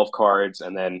was 12 cards.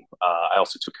 And then I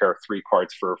also took care of 3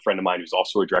 cards for a friend of mine who's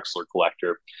also a Drexler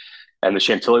collector. And the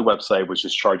Chantilly website was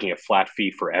just charging a flat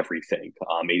fee for everything,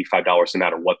 $85 no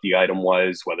matter what the item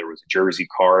was, whether it was a jersey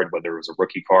card, whether it was a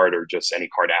rookie card, or just any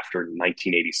card after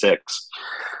 1986.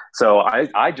 So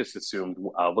I just assumed,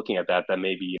 looking at that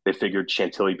maybe they figured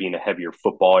Chantilly being a heavier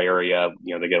football area,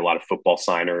 they get a lot of football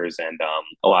signers and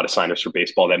a lot of signers for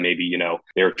baseball, that maybe,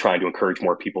 they were trying to encourage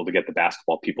more people to get the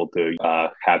basketball people to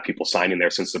have people signing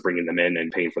there since they're bringing them in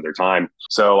and paying for their time.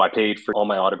 So I paid for all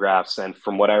my autographs. And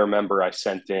from what I remember, I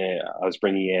was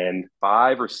bringing in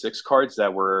 5 or 6 cards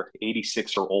that were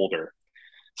 86 or older.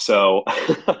 So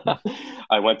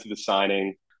I went to the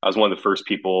signing. I was one of the first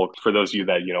people. For those of you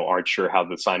that, aren't sure how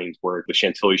the signings work, the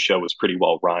Chantilly show was pretty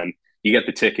well run. you get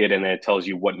the ticket and then it tells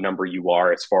you what number you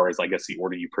are as far as, I guess, the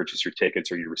order you purchase your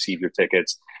tickets or you receive your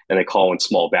tickets. And they call in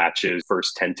small batches.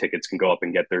 First 10 tickets can go up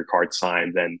and get their card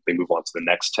signed. Then they move on to the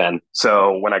next 10.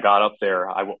 So when I got up there,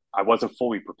 I wasn't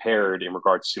fully prepared in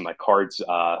regards to my cards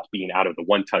being out of the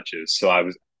one touches. So I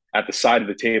was at the side of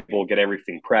the table, get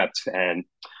everything prepped. And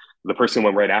the person who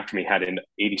went right after me had an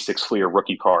 86 Fleer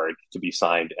rookie card to be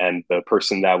signed. And the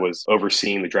person that was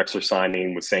overseeing the Drexler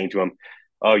signing was saying to him,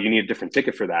 "Oh, you need a different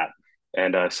ticket for that."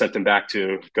 And sent him back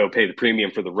to go pay the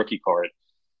premium for the rookie card.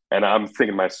 And I'm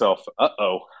thinking to myself,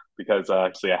 because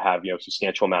actually I have, a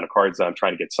substantial amount of cards that I'm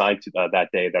trying to get signed to, that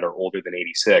day that are older than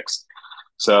 86.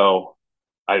 So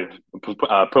I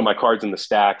put my cards in the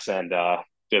stacks and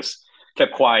just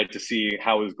kept quiet to see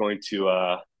how it was going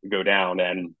to go down.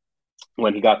 And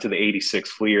when he got to the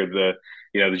 86 Fleer,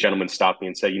 the gentleman stopped me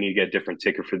and said, "You need to get a different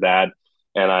ticket for that."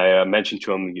 And I mentioned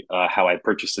to him how I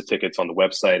purchased the tickets on the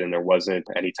website and there wasn't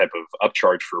any type of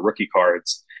upcharge for rookie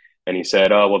cards. And he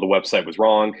said, "Oh, well, the website was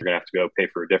wrong. You're going to have to go pay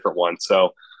for a different one." So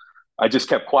I just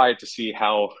kept quiet to see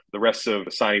how the rest of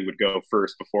the signing would go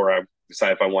first before I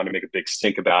decided if I wanted to make a big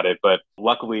stink about it. But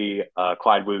luckily,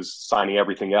 Clyde was signing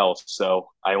everything else. So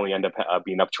I only ended up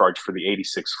being upcharged for the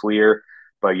 86 Fleer.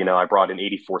 But, I brought an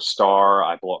 84 Star.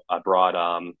 I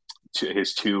brought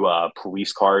his two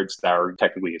police cards that are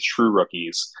technically his true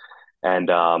rookies.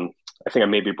 And I think I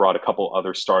maybe brought a couple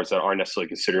other stars that aren't necessarily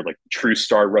considered like true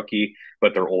star rookie,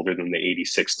 but they're older than the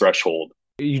 86 threshold.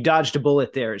 You dodged a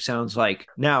bullet there, it sounds like.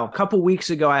 Now, a couple weeks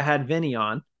ago, I had Vinny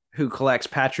on, who collects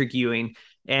Patrick Ewing,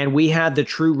 and we had the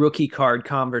true rookie card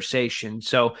conversation.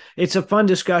 So it's a fun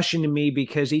discussion to me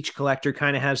because each collector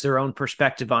kind of has their own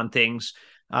perspective on things.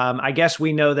 I guess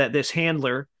we know that this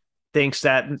handler thinks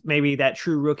that maybe that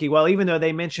true rookie, well, even though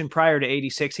they mentioned prior to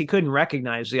 86, he couldn't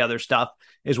recognize the other stuff,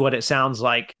 is what it sounds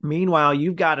like. Meanwhile,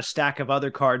 you've got a stack of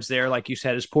other cards there, like you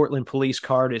said, his Portland Police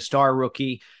card, his Star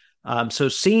Rookie. So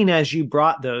seeing as you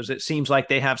brought those, it seems like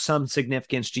they have some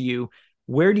significance to you.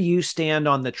 Where do you stand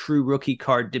on the true rookie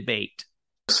card debate?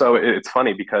 So it's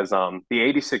funny because the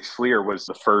 86 Fleer was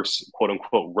the first quote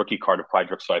unquote rookie card of Clyde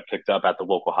Drexler I picked up at the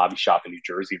local hobby shop in New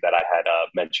Jersey that I had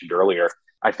mentioned earlier.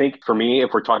 I think for me,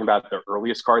 if we're talking about the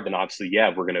earliest card, then obviously,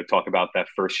 we're going to talk about that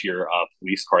first year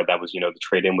police card that was, the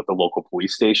trade in with the local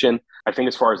police station. I think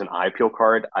as far as an eye appeal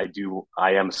card,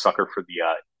 I am a sucker for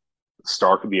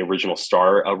the original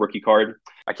Star rookie card.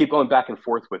 I keep going back and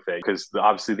forth with it because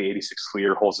obviously the 86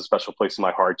 Fleer holds a special place in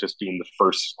my heart, just being the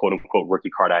first quote unquote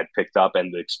rookie card I had picked up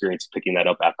and the experience of picking that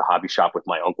up at the hobby shop with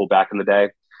my uncle back in the day.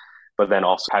 But then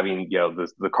also having,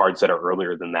 the cards that are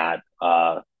earlier than that.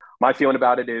 My feeling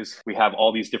about it is we have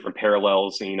all these different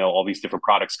parallels and, all these different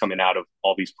products coming out of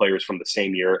all these players from the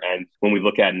same year. And when we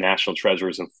look at National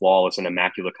Treasures and Flawless and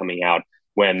Immaculate coming out,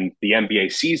 when the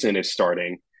NBA season is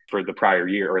starting for the prior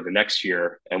year or the next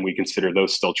year, and we consider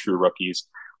those still true rookies,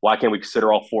 why can't we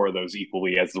consider all four of those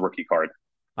equally as the rookie card?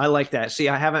 I like that. See,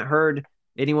 I haven't heard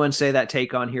anyone say that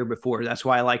take on here before. That's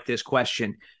why I like this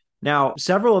question. Now,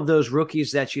 several of those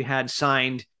rookies that you had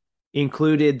signed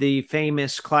included the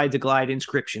famous Clyde the Glide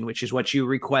inscription, which is what you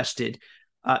requested.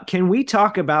 Can we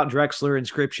talk about Drexler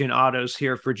inscription autos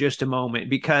here for just a moment?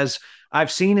 Because I've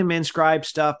seen him inscribe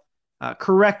stuff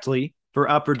correctly for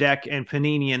Upper Deck and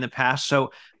Panini in the past,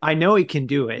 so I know he can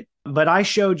do it. But I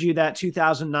showed you that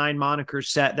 2009 moniker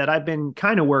set that I've been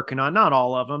kind of working on, not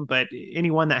all of them, but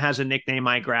anyone that has a nickname,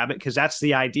 I grab it because that's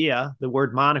the idea. The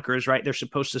word monikers, right? They're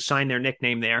supposed to sign their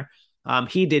nickname there.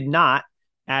 He did not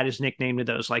add his nickname to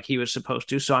those like he was supposed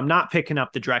to, so I'm not picking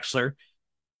up the Drexler.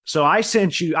 So I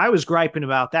was griping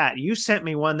about that. You sent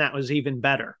me one that was even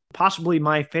better, possibly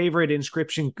my favorite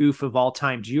inscription goof of all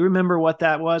time. Do you remember what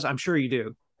that was? I'm sure you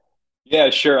do. Yeah,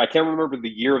 sure. I can't remember the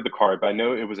year of the card, but I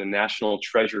know it was a National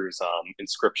Treasures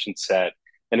inscription set.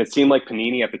 And it seemed like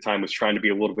Panini at the time was trying to be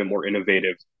a little bit more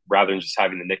innovative rather than just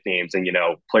having the nicknames. And,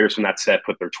 players from that set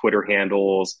put their Twitter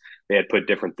handles. They had put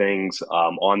different things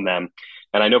on them.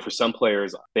 And I know for some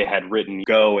players, they had written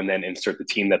go and then insert the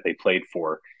team that they played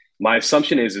for. My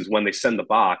assumption is when they send the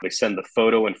box, they send the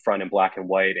photo in front in black and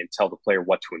white and tell the player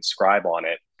what to inscribe on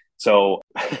it. So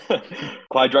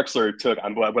Clyde Drexler took,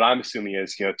 what I'm assuming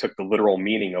is, took the literal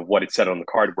meaning of what it said on the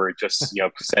card, where it just,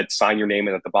 said, sign your name,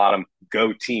 and at the bottom,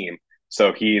 go team.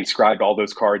 So he inscribed all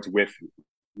those cards with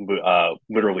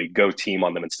literally go team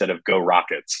on them instead of go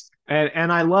Rockets.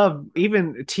 And I love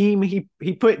even team.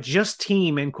 He put just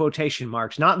team in quotation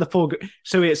marks, not the full.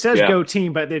 So it says go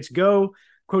team, but it's go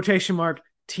quotation mark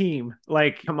team.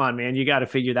 Like, come on, man, you got to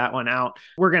figure that one out.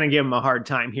 We're going to give him a hard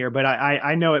time here, but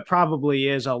I know it probably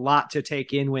is a lot to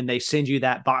take in when they send you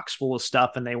that box full of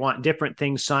stuff and they want different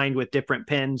things signed with different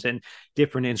pens and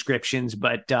different inscriptions.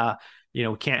 But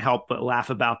we can't help but laugh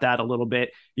about that a little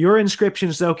bit. Your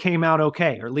inscriptions, though, came out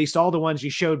okay, or at least all the ones you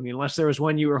showed me, unless there was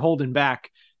one you were holding back.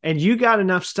 And you got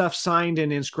enough stuff signed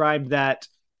and inscribed that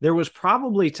there was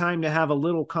probably time to have a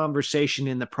little conversation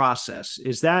in the process.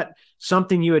 Is that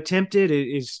something you attempted?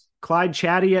 Is Clyde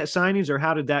chatty at signings, or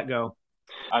how did that go?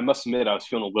 I must admit, I was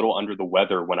feeling a little under the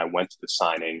weather when I went to the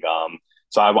signing.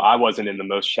 So I wasn't in the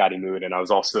most chatty mood. And I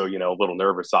was also, a little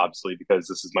nervous, obviously, because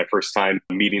this is my first time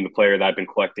meeting the player that I've been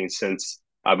collecting since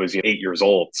I was 8 years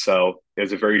old. So it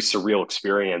was a very surreal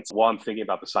experience. While I'm thinking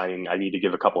about the signing, I need to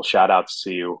give a couple of shout outs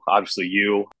to you. Obviously,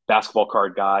 you, basketball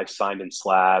card guy, signed and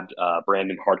slabbed,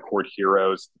 Brandon Hardcourt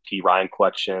Heroes, the P. Ryan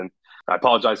collection. I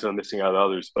apologize if I'm missing out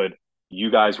others, but you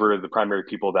guys were the primary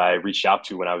people that I reached out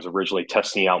to when I was originally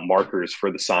testing out markers for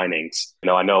the signings.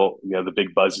 I know, the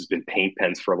big buzz has been paint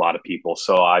pens for a lot of people.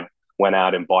 So I went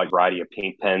out and bought a variety of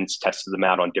paint pens, tested them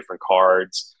out on different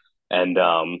cards, and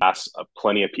asked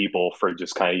plenty of people for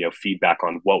just kind of, feedback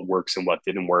on what works and what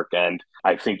didn't work. And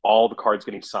I think all the cards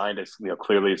getting signed as,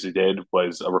 clearly as it did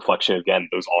was a reflection, again,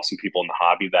 those awesome people in the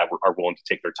hobby that are willing to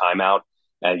take their time out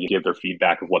and you give their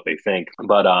feedback of what they think.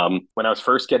 But when I was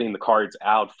first getting the cards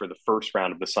out for the first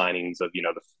round of the signings of,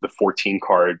 the 14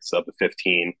 cards of the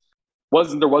 15,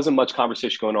 there wasn't much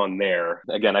conversation going on there.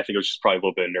 Again, I think it was just probably a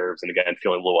little bit of nerves and, again,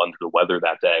 feeling a little under the weather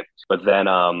that day. But then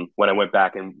when I went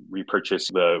back and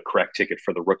repurchased the correct ticket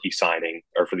for the rookie signing,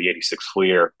 or for the 86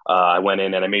 Fleer, I went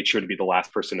in and I made sure to be the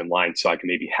last person in line so I could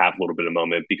maybe have a little bit of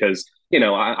moment, because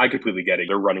I completely get it.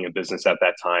 They're running a business at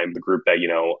that time, the group that,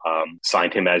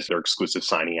 signed him as their exclusive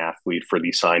signing athlete for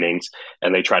these signings.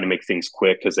 And they try to make things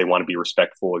quick because they want to be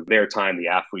respectful of their time, the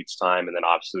athlete's time, and then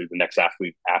obviously the next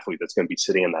athlete that's going to be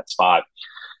sitting in that spot.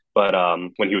 But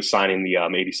when he was signing the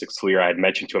 86 Fleer, I had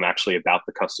mentioned to him actually about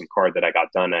the custom card that I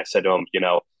got done. And I said to him,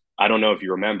 I don't know if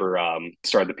you remember,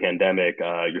 start of the pandemic,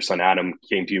 your son Adam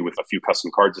came to you with a few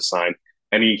custom cards to sign.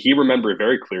 And he remembered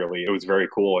very clearly. It was very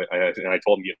cool. And I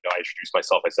told him, I introduced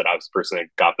myself. I said I was the person that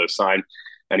got those signed.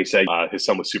 And he said his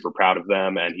son was super proud of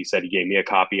them. And he said he gave me a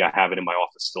copy. I have it in my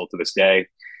office still to this day.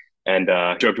 And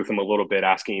joked with him a little bit,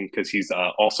 asking, because he's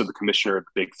also the commissioner of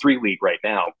the Big Three League right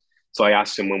now. So I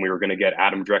asked him when we were going to get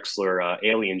Adam Drexler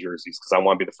alien jerseys, because I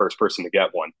want to be the first person to get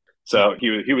one. So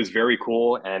he was very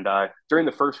cool. And during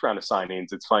the first round of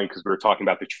signings, it's funny because we were talking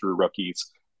about the true rookies.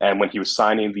 And when he was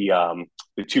signing the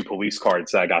two police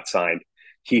cards that I got signed,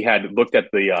 he had looked at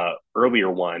the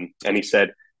earlier one and he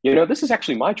said, this is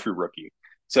actually my true rookie.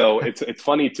 So it's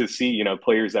funny to see,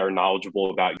 players that are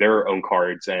knowledgeable about their own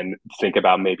cards and think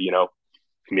about maybe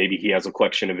he has a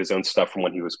collection of his own stuff from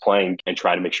when he was playing and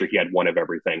try to make sure he had one of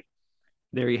everything.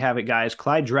 There you have it, guys.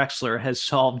 Clyde Drexler has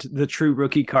solved the true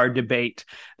rookie card debate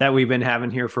that we've been having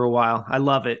here for a while. I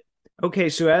love it. Okay,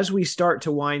 so as we start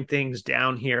to wind things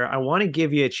down here, I want to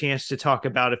give you a chance to talk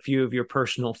about a few of your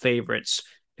personal favorites,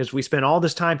 because we spent all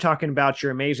this time talking about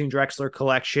your amazing Drexler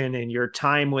collection and your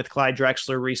time with Clyde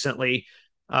Drexler recently.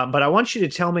 But I want you to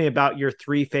tell me about your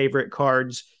 3 favorite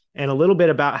cards and a little bit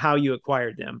about how you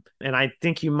acquired them. And I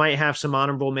think you might have some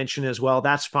honorable mention as well.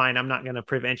 That's fine. I'm not going to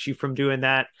prevent you from doing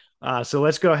that. So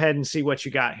let's go ahead and see what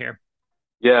you got here.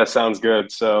 Yeah, sounds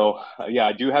good. So,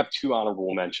 I do have 2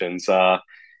 honorable mentions.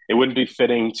 It wouldn't be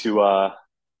fitting to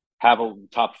have a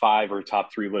top 5 or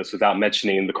top 3 list without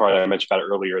mentioning the card that I mentioned about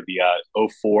earlier, the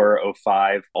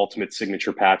 04-05 Ultimate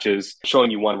Signature Patches. I'm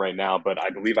showing you one right now, but I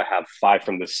believe I have 5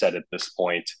 from this set at this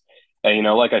point. And,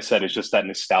 like I said, it's just that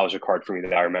nostalgia card for me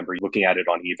that I remember looking at it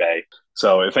on eBay.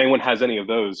 So if anyone has any of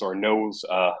those or knows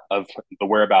of the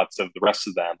whereabouts of the rest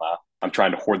of them, I'm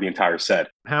trying to hoard the entire set.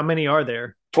 How many are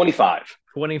there? 25.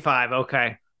 25.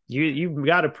 Okay. You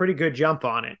got a pretty good jump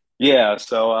on it. Yeah,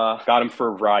 so got them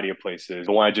for a variety of places.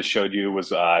 The one I just showed you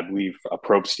was, I believe, a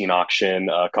Probstein auction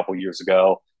a couple years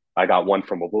ago. I got one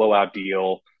from a blowout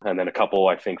deal, and then a couple,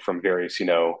 I think, from various,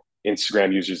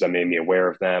 Instagram users that made me aware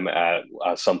of them at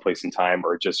some place in time,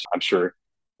 or just, I'm sure,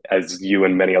 as you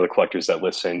and many other collectors that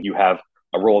listen, you have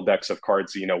a Rolodex of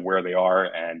cards, where they are,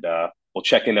 and we'll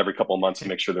check in every couple of months to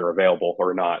make sure they're available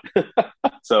or not.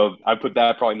 So I put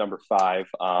that probably number 5.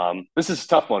 This is a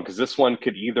tough one because this one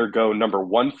could either go number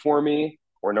 1 for me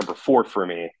or number 4 for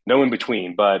me. No in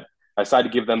between, but I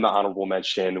decided to give them the honorable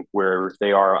mention where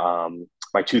they are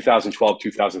my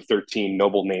 2012-2013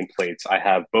 Noble nameplates. I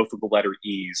have both of the letter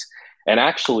E's. And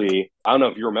actually, I don't know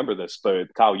if you remember this,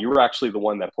 but Kyle, you were actually the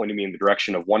one that pointed me in the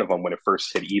direction of one of them when it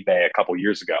first hit eBay a couple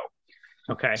years ago.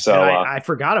 Okay. So I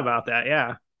forgot about that.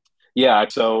 Yeah. Yeah,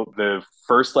 so the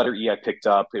first letter E I picked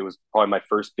up, it was probably my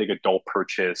first big adult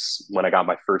purchase when I got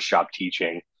my first shop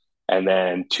teaching. And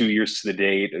then 2 years to the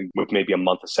date, with maybe a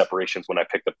month of separations when I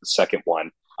picked up the second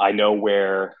one. I know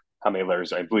where how many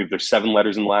letters? I believe there's 7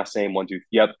 letters in the last name. One, two.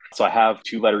 Yep. So I have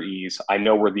 2-letter E's. I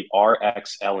know where the R,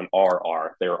 X, L, and R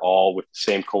are. They're all with the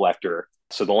same collector.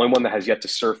 So the only one that has yet to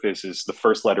surface is the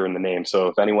first letter in the name. So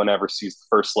if anyone ever sees the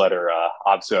first letter,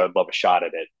 obviously I'd love a shot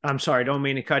at it. I'm sorry, don't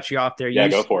mean to cut you off there. Yeah,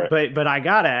 go for it. But I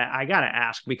gotta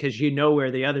ask, because you know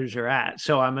where the others are at.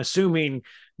 So I'm assuming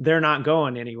they're not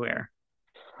going anywhere.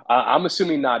 I'm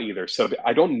assuming not either. So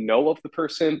I don't know of the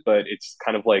person, but it's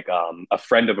kind of like a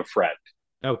friend of a friend.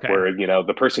 Okay. Where,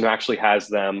 the person who actually has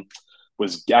them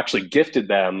was actually gifted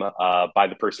them by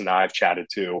the person that I've chatted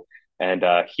to. And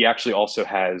he actually also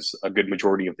has a good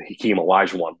majority of the Hakeem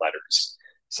Olajuwon letters.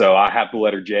 So I have the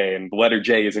letter J, and the letter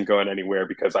J isn't going anywhere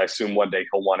because I assume one day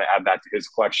he'll want to add that to his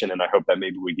collection. And I hope that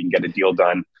maybe we can get a deal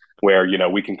done where,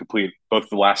 we can complete both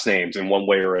the last names in one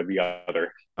way or the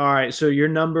other. All right. So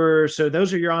so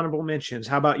those are your honorable mentions.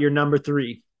 How about your number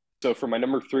 3? So for my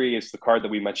number 3 is the card that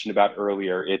we mentioned about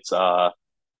earlier. It's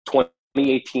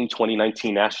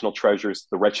 2018-2019 National Treasures,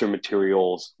 the Retro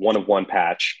Materials 1-of-1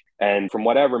 patch. And from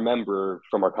what I remember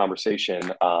from our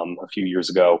conversation a few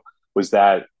years ago was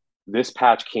that this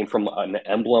patch came from an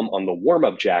emblem on the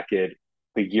warm-up jacket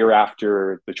the year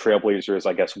after the Trailblazers,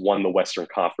 I guess, won the Western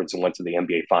Conference and went to the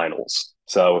NBA Finals.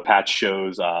 So the patch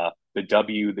shows the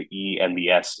W, the E, and the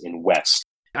S in West.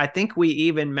 I think we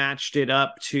even matched it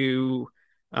up to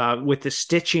with the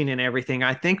stitching and everything.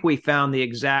 I think we found the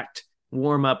exact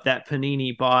warm-up that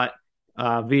Panini bought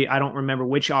via, I don't remember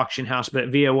which auction house, but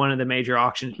via one of the major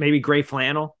auctions, maybe Gray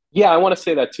Flannel. Yeah, I want to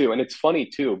say that too. And it's funny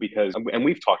too, because, and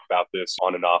we've talked about this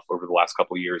on and off over the last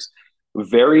couple of years,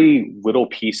 very little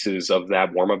pieces of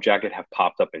that warm-up jacket have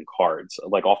popped up in cards.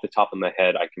 Like off the top of my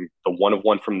head, the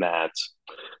 1-of-1 from that.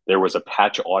 There was a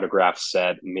patch autograph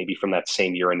set, maybe from that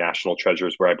same year in National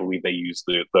Treasures, where I believe they used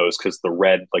those because the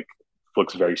red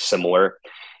looks very similar.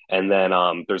 And then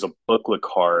there's a booklet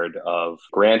card of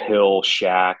Grant Hill,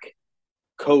 Shaq,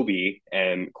 Kobe,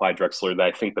 and Clyde Drexler that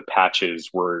I think the patches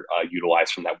were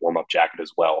utilized from that warm-up jacket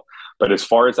as well. But as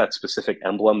far as that specific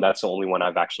emblem, that's the only one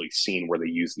I've actually seen where they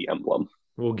use the emblem.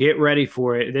 Well, get ready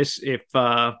for it. If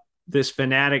this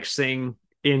Fanatics thing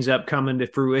ends up coming to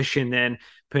fruition, then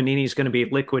Panini's going to be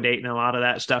liquidating a lot of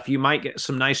that stuff. You might get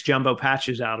some nice jumbo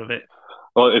patches out of it.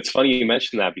 Well, it's funny you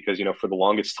mentioned that because, for the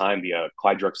longest time, the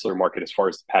Clyde Drexler market, as far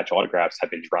as the patch autographs, have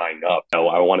been drying up. I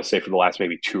want to say for the last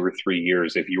maybe 2 or 3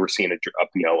 years, if you were seeing a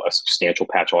substantial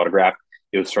patch autograph,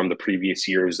 it was from the previous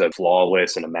years of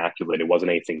Flawless and Immaculate. It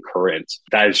wasn't anything current.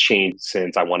 That has changed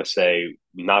since, I want to say,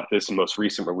 not this most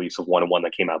recent release of 1-of-1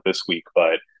 that came out this week,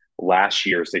 but last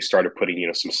year's they started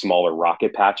putting, some smaller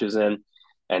rocket patches in.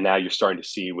 And now you're starting to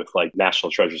see with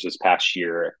National Treasures this past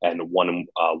year and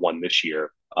 1-of-1 this year.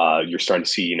 You're starting to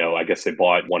see, I guess they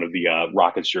bought one of the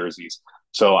Rockets jerseys.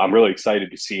 So I'm really excited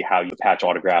to see how the patch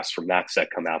autographs from that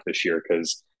set come out this year,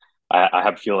 because I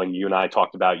have a feeling you and I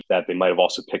talked about that they might have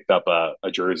also picked up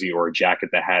a jersey or a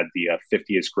jacket that had the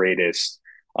 50th greatest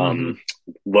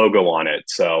logo on it.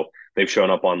 So they've shown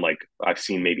up on I've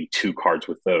seen maybe 2 cards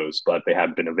with those, but they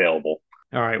haven't been available.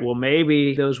 All right. Well,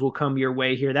 maybe those will come your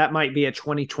way here. That might be a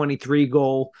 2023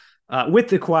 goal with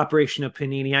the cooperation of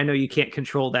Panini. I know you can't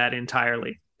control that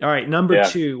entirely. All right. Number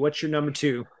 2. What's your number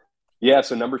 2? Yeah.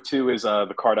 So number 2 is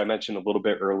the card I mentioned a little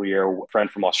bit earlier. A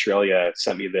friend from Australia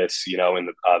sent me this, in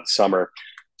the summer.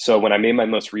 So when I made my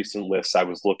most recent list, I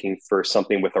was looking for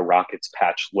something with a Rockets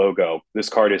patch logo. This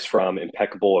card is from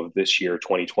Impeccable of this year,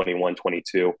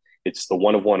 2021-22. It's the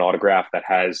 1-of-1 autograph that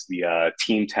has the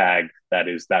team tag that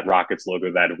is that Rockets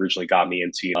logo that originally got me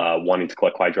into wanting to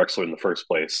collect Clyde Drexler in the first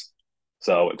place.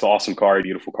 So it's an awesome card,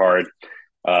 beautiful card.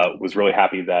 Was really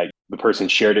happy that the person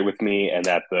shared it with me and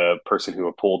that the person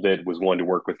who pulled it was willing to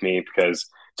work with me, because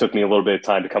it took me a little bit of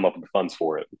time to come up with the funds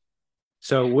for it.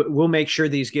 So we'll make sure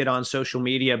these get on social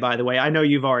media, by the way. I know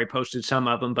you've already posted some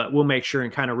of them, but we'll make sure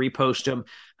and kind of repost them.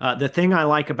 The thing I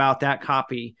like about that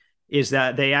copy is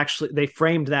that they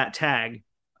framed that tag.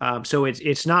 So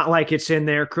it's not like it's in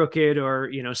there crooked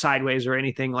or, sideways or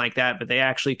anything like that, but they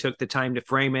actually took the time to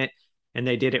frame it and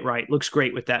they did it right. Looks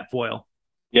great with that foil.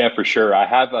 Yeah, for sure. I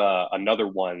have another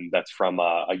one that's from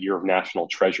a year of National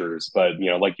Treasures, but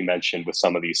like you mentioned with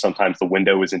some of these, sometimes the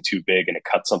window isn't too big and it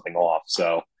cuts something off.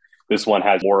 So this one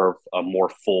has a more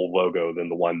full logo than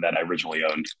the one that I originally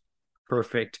owned.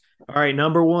 Perfect. All right,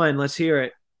 number 1, let's hear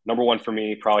it. Number 1 for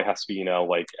me probably has to be,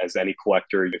 as any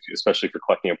collector, especially if you're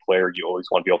collecting a player, you always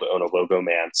want to be able to own a logo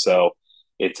man. So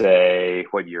it's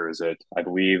what year is it? I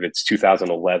believe it's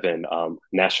 2011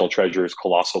 National Treasures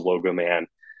Colossal Logo Man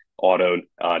auto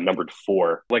numbered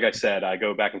 4. Like I said, I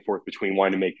go back and forth between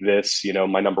wanting to make this,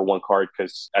 my number 1 card,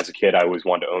 because as a kid, I always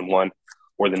wanted to own one,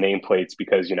 or the nameplates,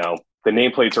 because, the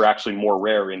nameplates are actually more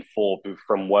rare in full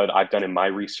from what I've done in my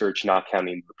research, not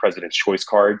counting the President's Choice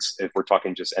cards. If we're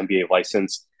talking just NBA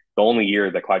license, the only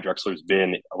year that Clyde Drexler's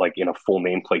been like in a full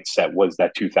nameplate set was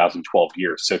that 2012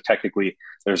 year. So technically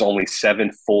there's only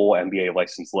 7 full NBA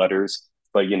license letters.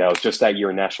 But, just that year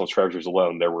in National Treasures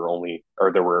alone, there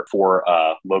were 4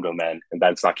 logo men, and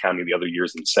that's not counting the other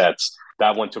years in sets.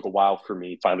 That one took a while for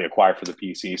me to finally acquire for the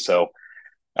PC. So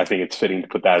I think it's fitting to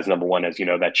put that as number one, as,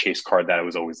 that chase card that I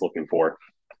was always looking for.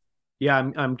 Yeah,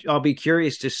 I'll be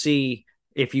curious to see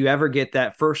if you ever get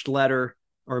that first letter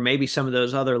or maybe some of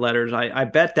those other letters. I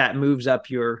bet that moves up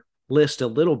your list a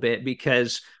little bit,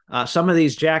 because some of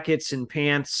these jackets and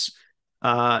pants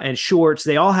and shorts,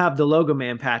 they all have the Logo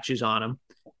Man patches on them,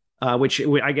 which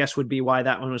I guess would be why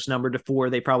that one was numbered to 4.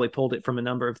 They probably pulled it from a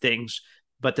number of things.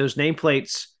 But those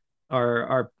nameplates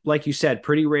are, like you said,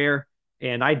 pretty rare.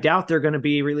 And I doubt they're going to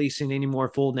be releasing any more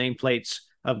full nameplates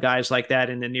of guys like that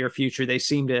in the near future. They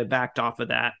seem to have backed off of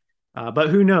that. But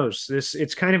who knows?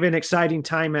 It's kind of an exciting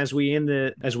time as we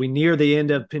near the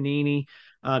end of Panini,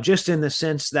 just in the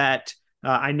sense that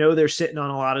I know they're sitting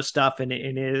on a lot of stuff, and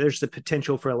there's the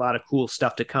potential for a lot of cool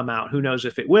stuff to come out. Who knows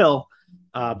if it will?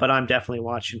 But I'm definitely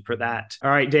watching for that. All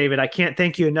right, David, I can't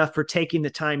thank you enough for taking the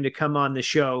time to come on the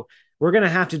show. We're going to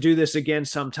have to do this again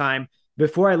sometime.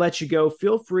 Before I let you go,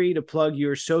 feel free to plug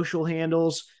your social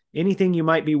handles, anything you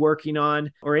might be working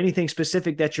on, or anything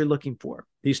specific that you're looking for.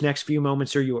 These next few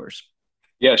moments are yours.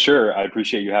 Yeah, sure. I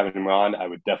appreciate you having me on. I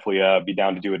would definitely be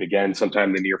down to do it again sometime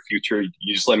in the near future.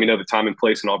 You just let me know the time and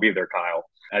place, and I'll be there, Kyle.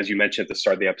 As you mentioned at the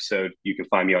start of the episode, you can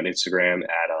find me on Instagram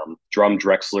at Drum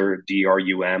Drexler,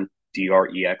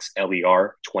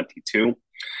 DRUMDREXLER 22.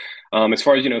 As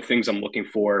far as, things I'm looking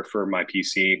for my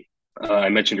PC, I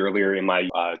mentioned earlier in my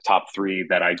top 3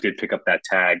 that I did pick up that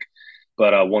tag.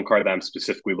 But one card that I'm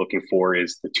specifically looking for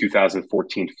is the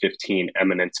 2014-15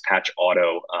 Eminence Patch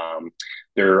Auto.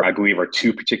 There, I believe, are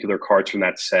 2 particular cards from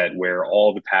that set where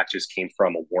all the patches came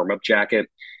from a warm-up jacket,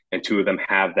 and 2 of them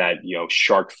have that,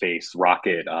 shark face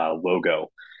rocket logo.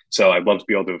 So I'd love to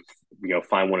be able to,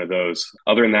 find one of those.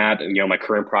 Other than that, my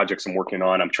current projects I'm working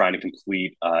on, I'm trying to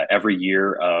complete every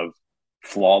year of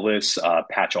flawless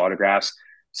patch autographs.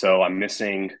 So I'm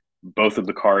missing both of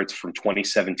the cards from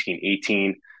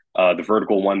 2017-18. The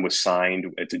vertical one was signed.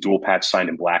 It's a dual patch signed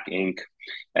in black ink.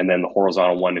 And then the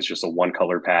horizontal one is just a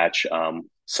 1-color patch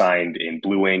signed in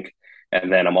blue ink.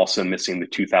 And then I'm also missing the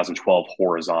 2012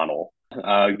 horizontal.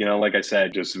 Like I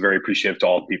said, just very appreciative to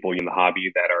all the people in the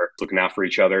hobby that are looking out for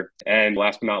each other. And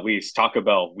last but not least, Taco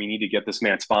Bell. We need to get this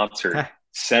man sponsored.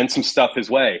 Send some stuff his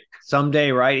way.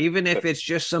 Someday, right? Even if it's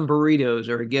just some burritos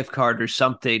or a gift card or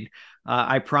something,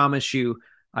 I promise you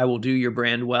I will do your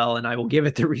brand well, and I will give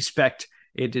it the respect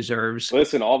it deserves.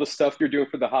 Listen, all the stuff you're doing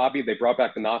for the hobby, they brought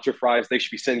back the nacho fries. They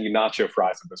should be sending you nacho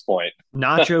fries at this point.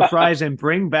 Nacho fries, and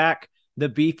bring back the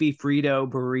beefy Frito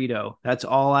burrito. That's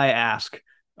all I ask.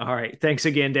 All right. Thanks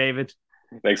again, David.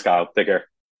 Thanks, Kyle. Take care.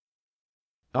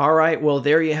 All right. Well,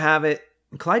 there you have it.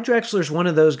 Clyde Drexler's one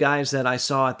of those guys that I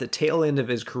saw at the tail end of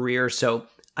his career, so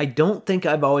I don't think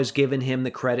I've always given him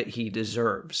the credit he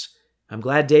deserves. I'm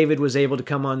glad David was able to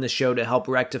come on the show to help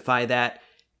rectify that,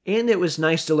 and it was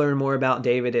nice to learn more about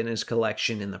David and his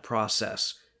collection in the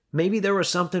process. Maybe there was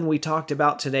something we talked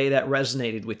about today that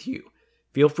resonated with you.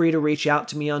 Feel free to reach out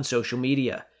to me on social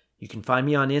media. You can find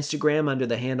me on Instagram under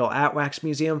the handle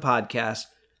 @WaxMuseumPodcast.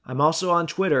 I'm also on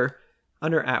Twitter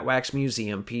under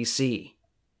 @WaxMuseumPC.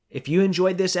 If you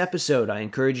enjoyed this episode, I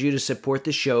encourage you to support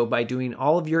the show by doing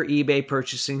all of your eBay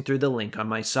purchasing through the link on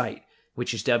my site,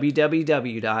 which is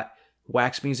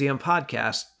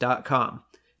www.waxmuseumpodcast.com.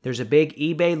 There's a big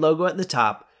eBay logo at the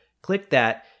top. Click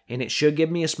that, and it should give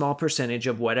me a small percentage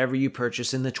of whatever you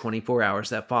purchase in the 24 hours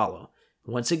that follow.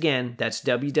 Once again, that's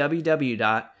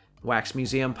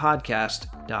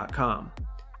www.waxmuseumpodcast.com.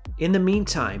 In the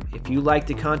meantime, if you like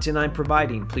the content I'm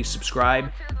providing, please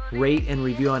subscribe, rate, and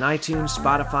review on iTunes,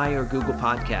 Spotify, or Google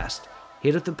Podcast.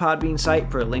 Hit up the Podbean site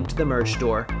for a link to the merch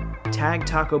store. Tag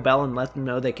Taco Bell and let them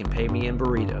know they can pay me in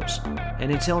burritos.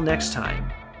 And until next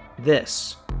time,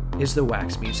 this is the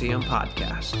Wax Museum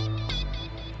Podcast.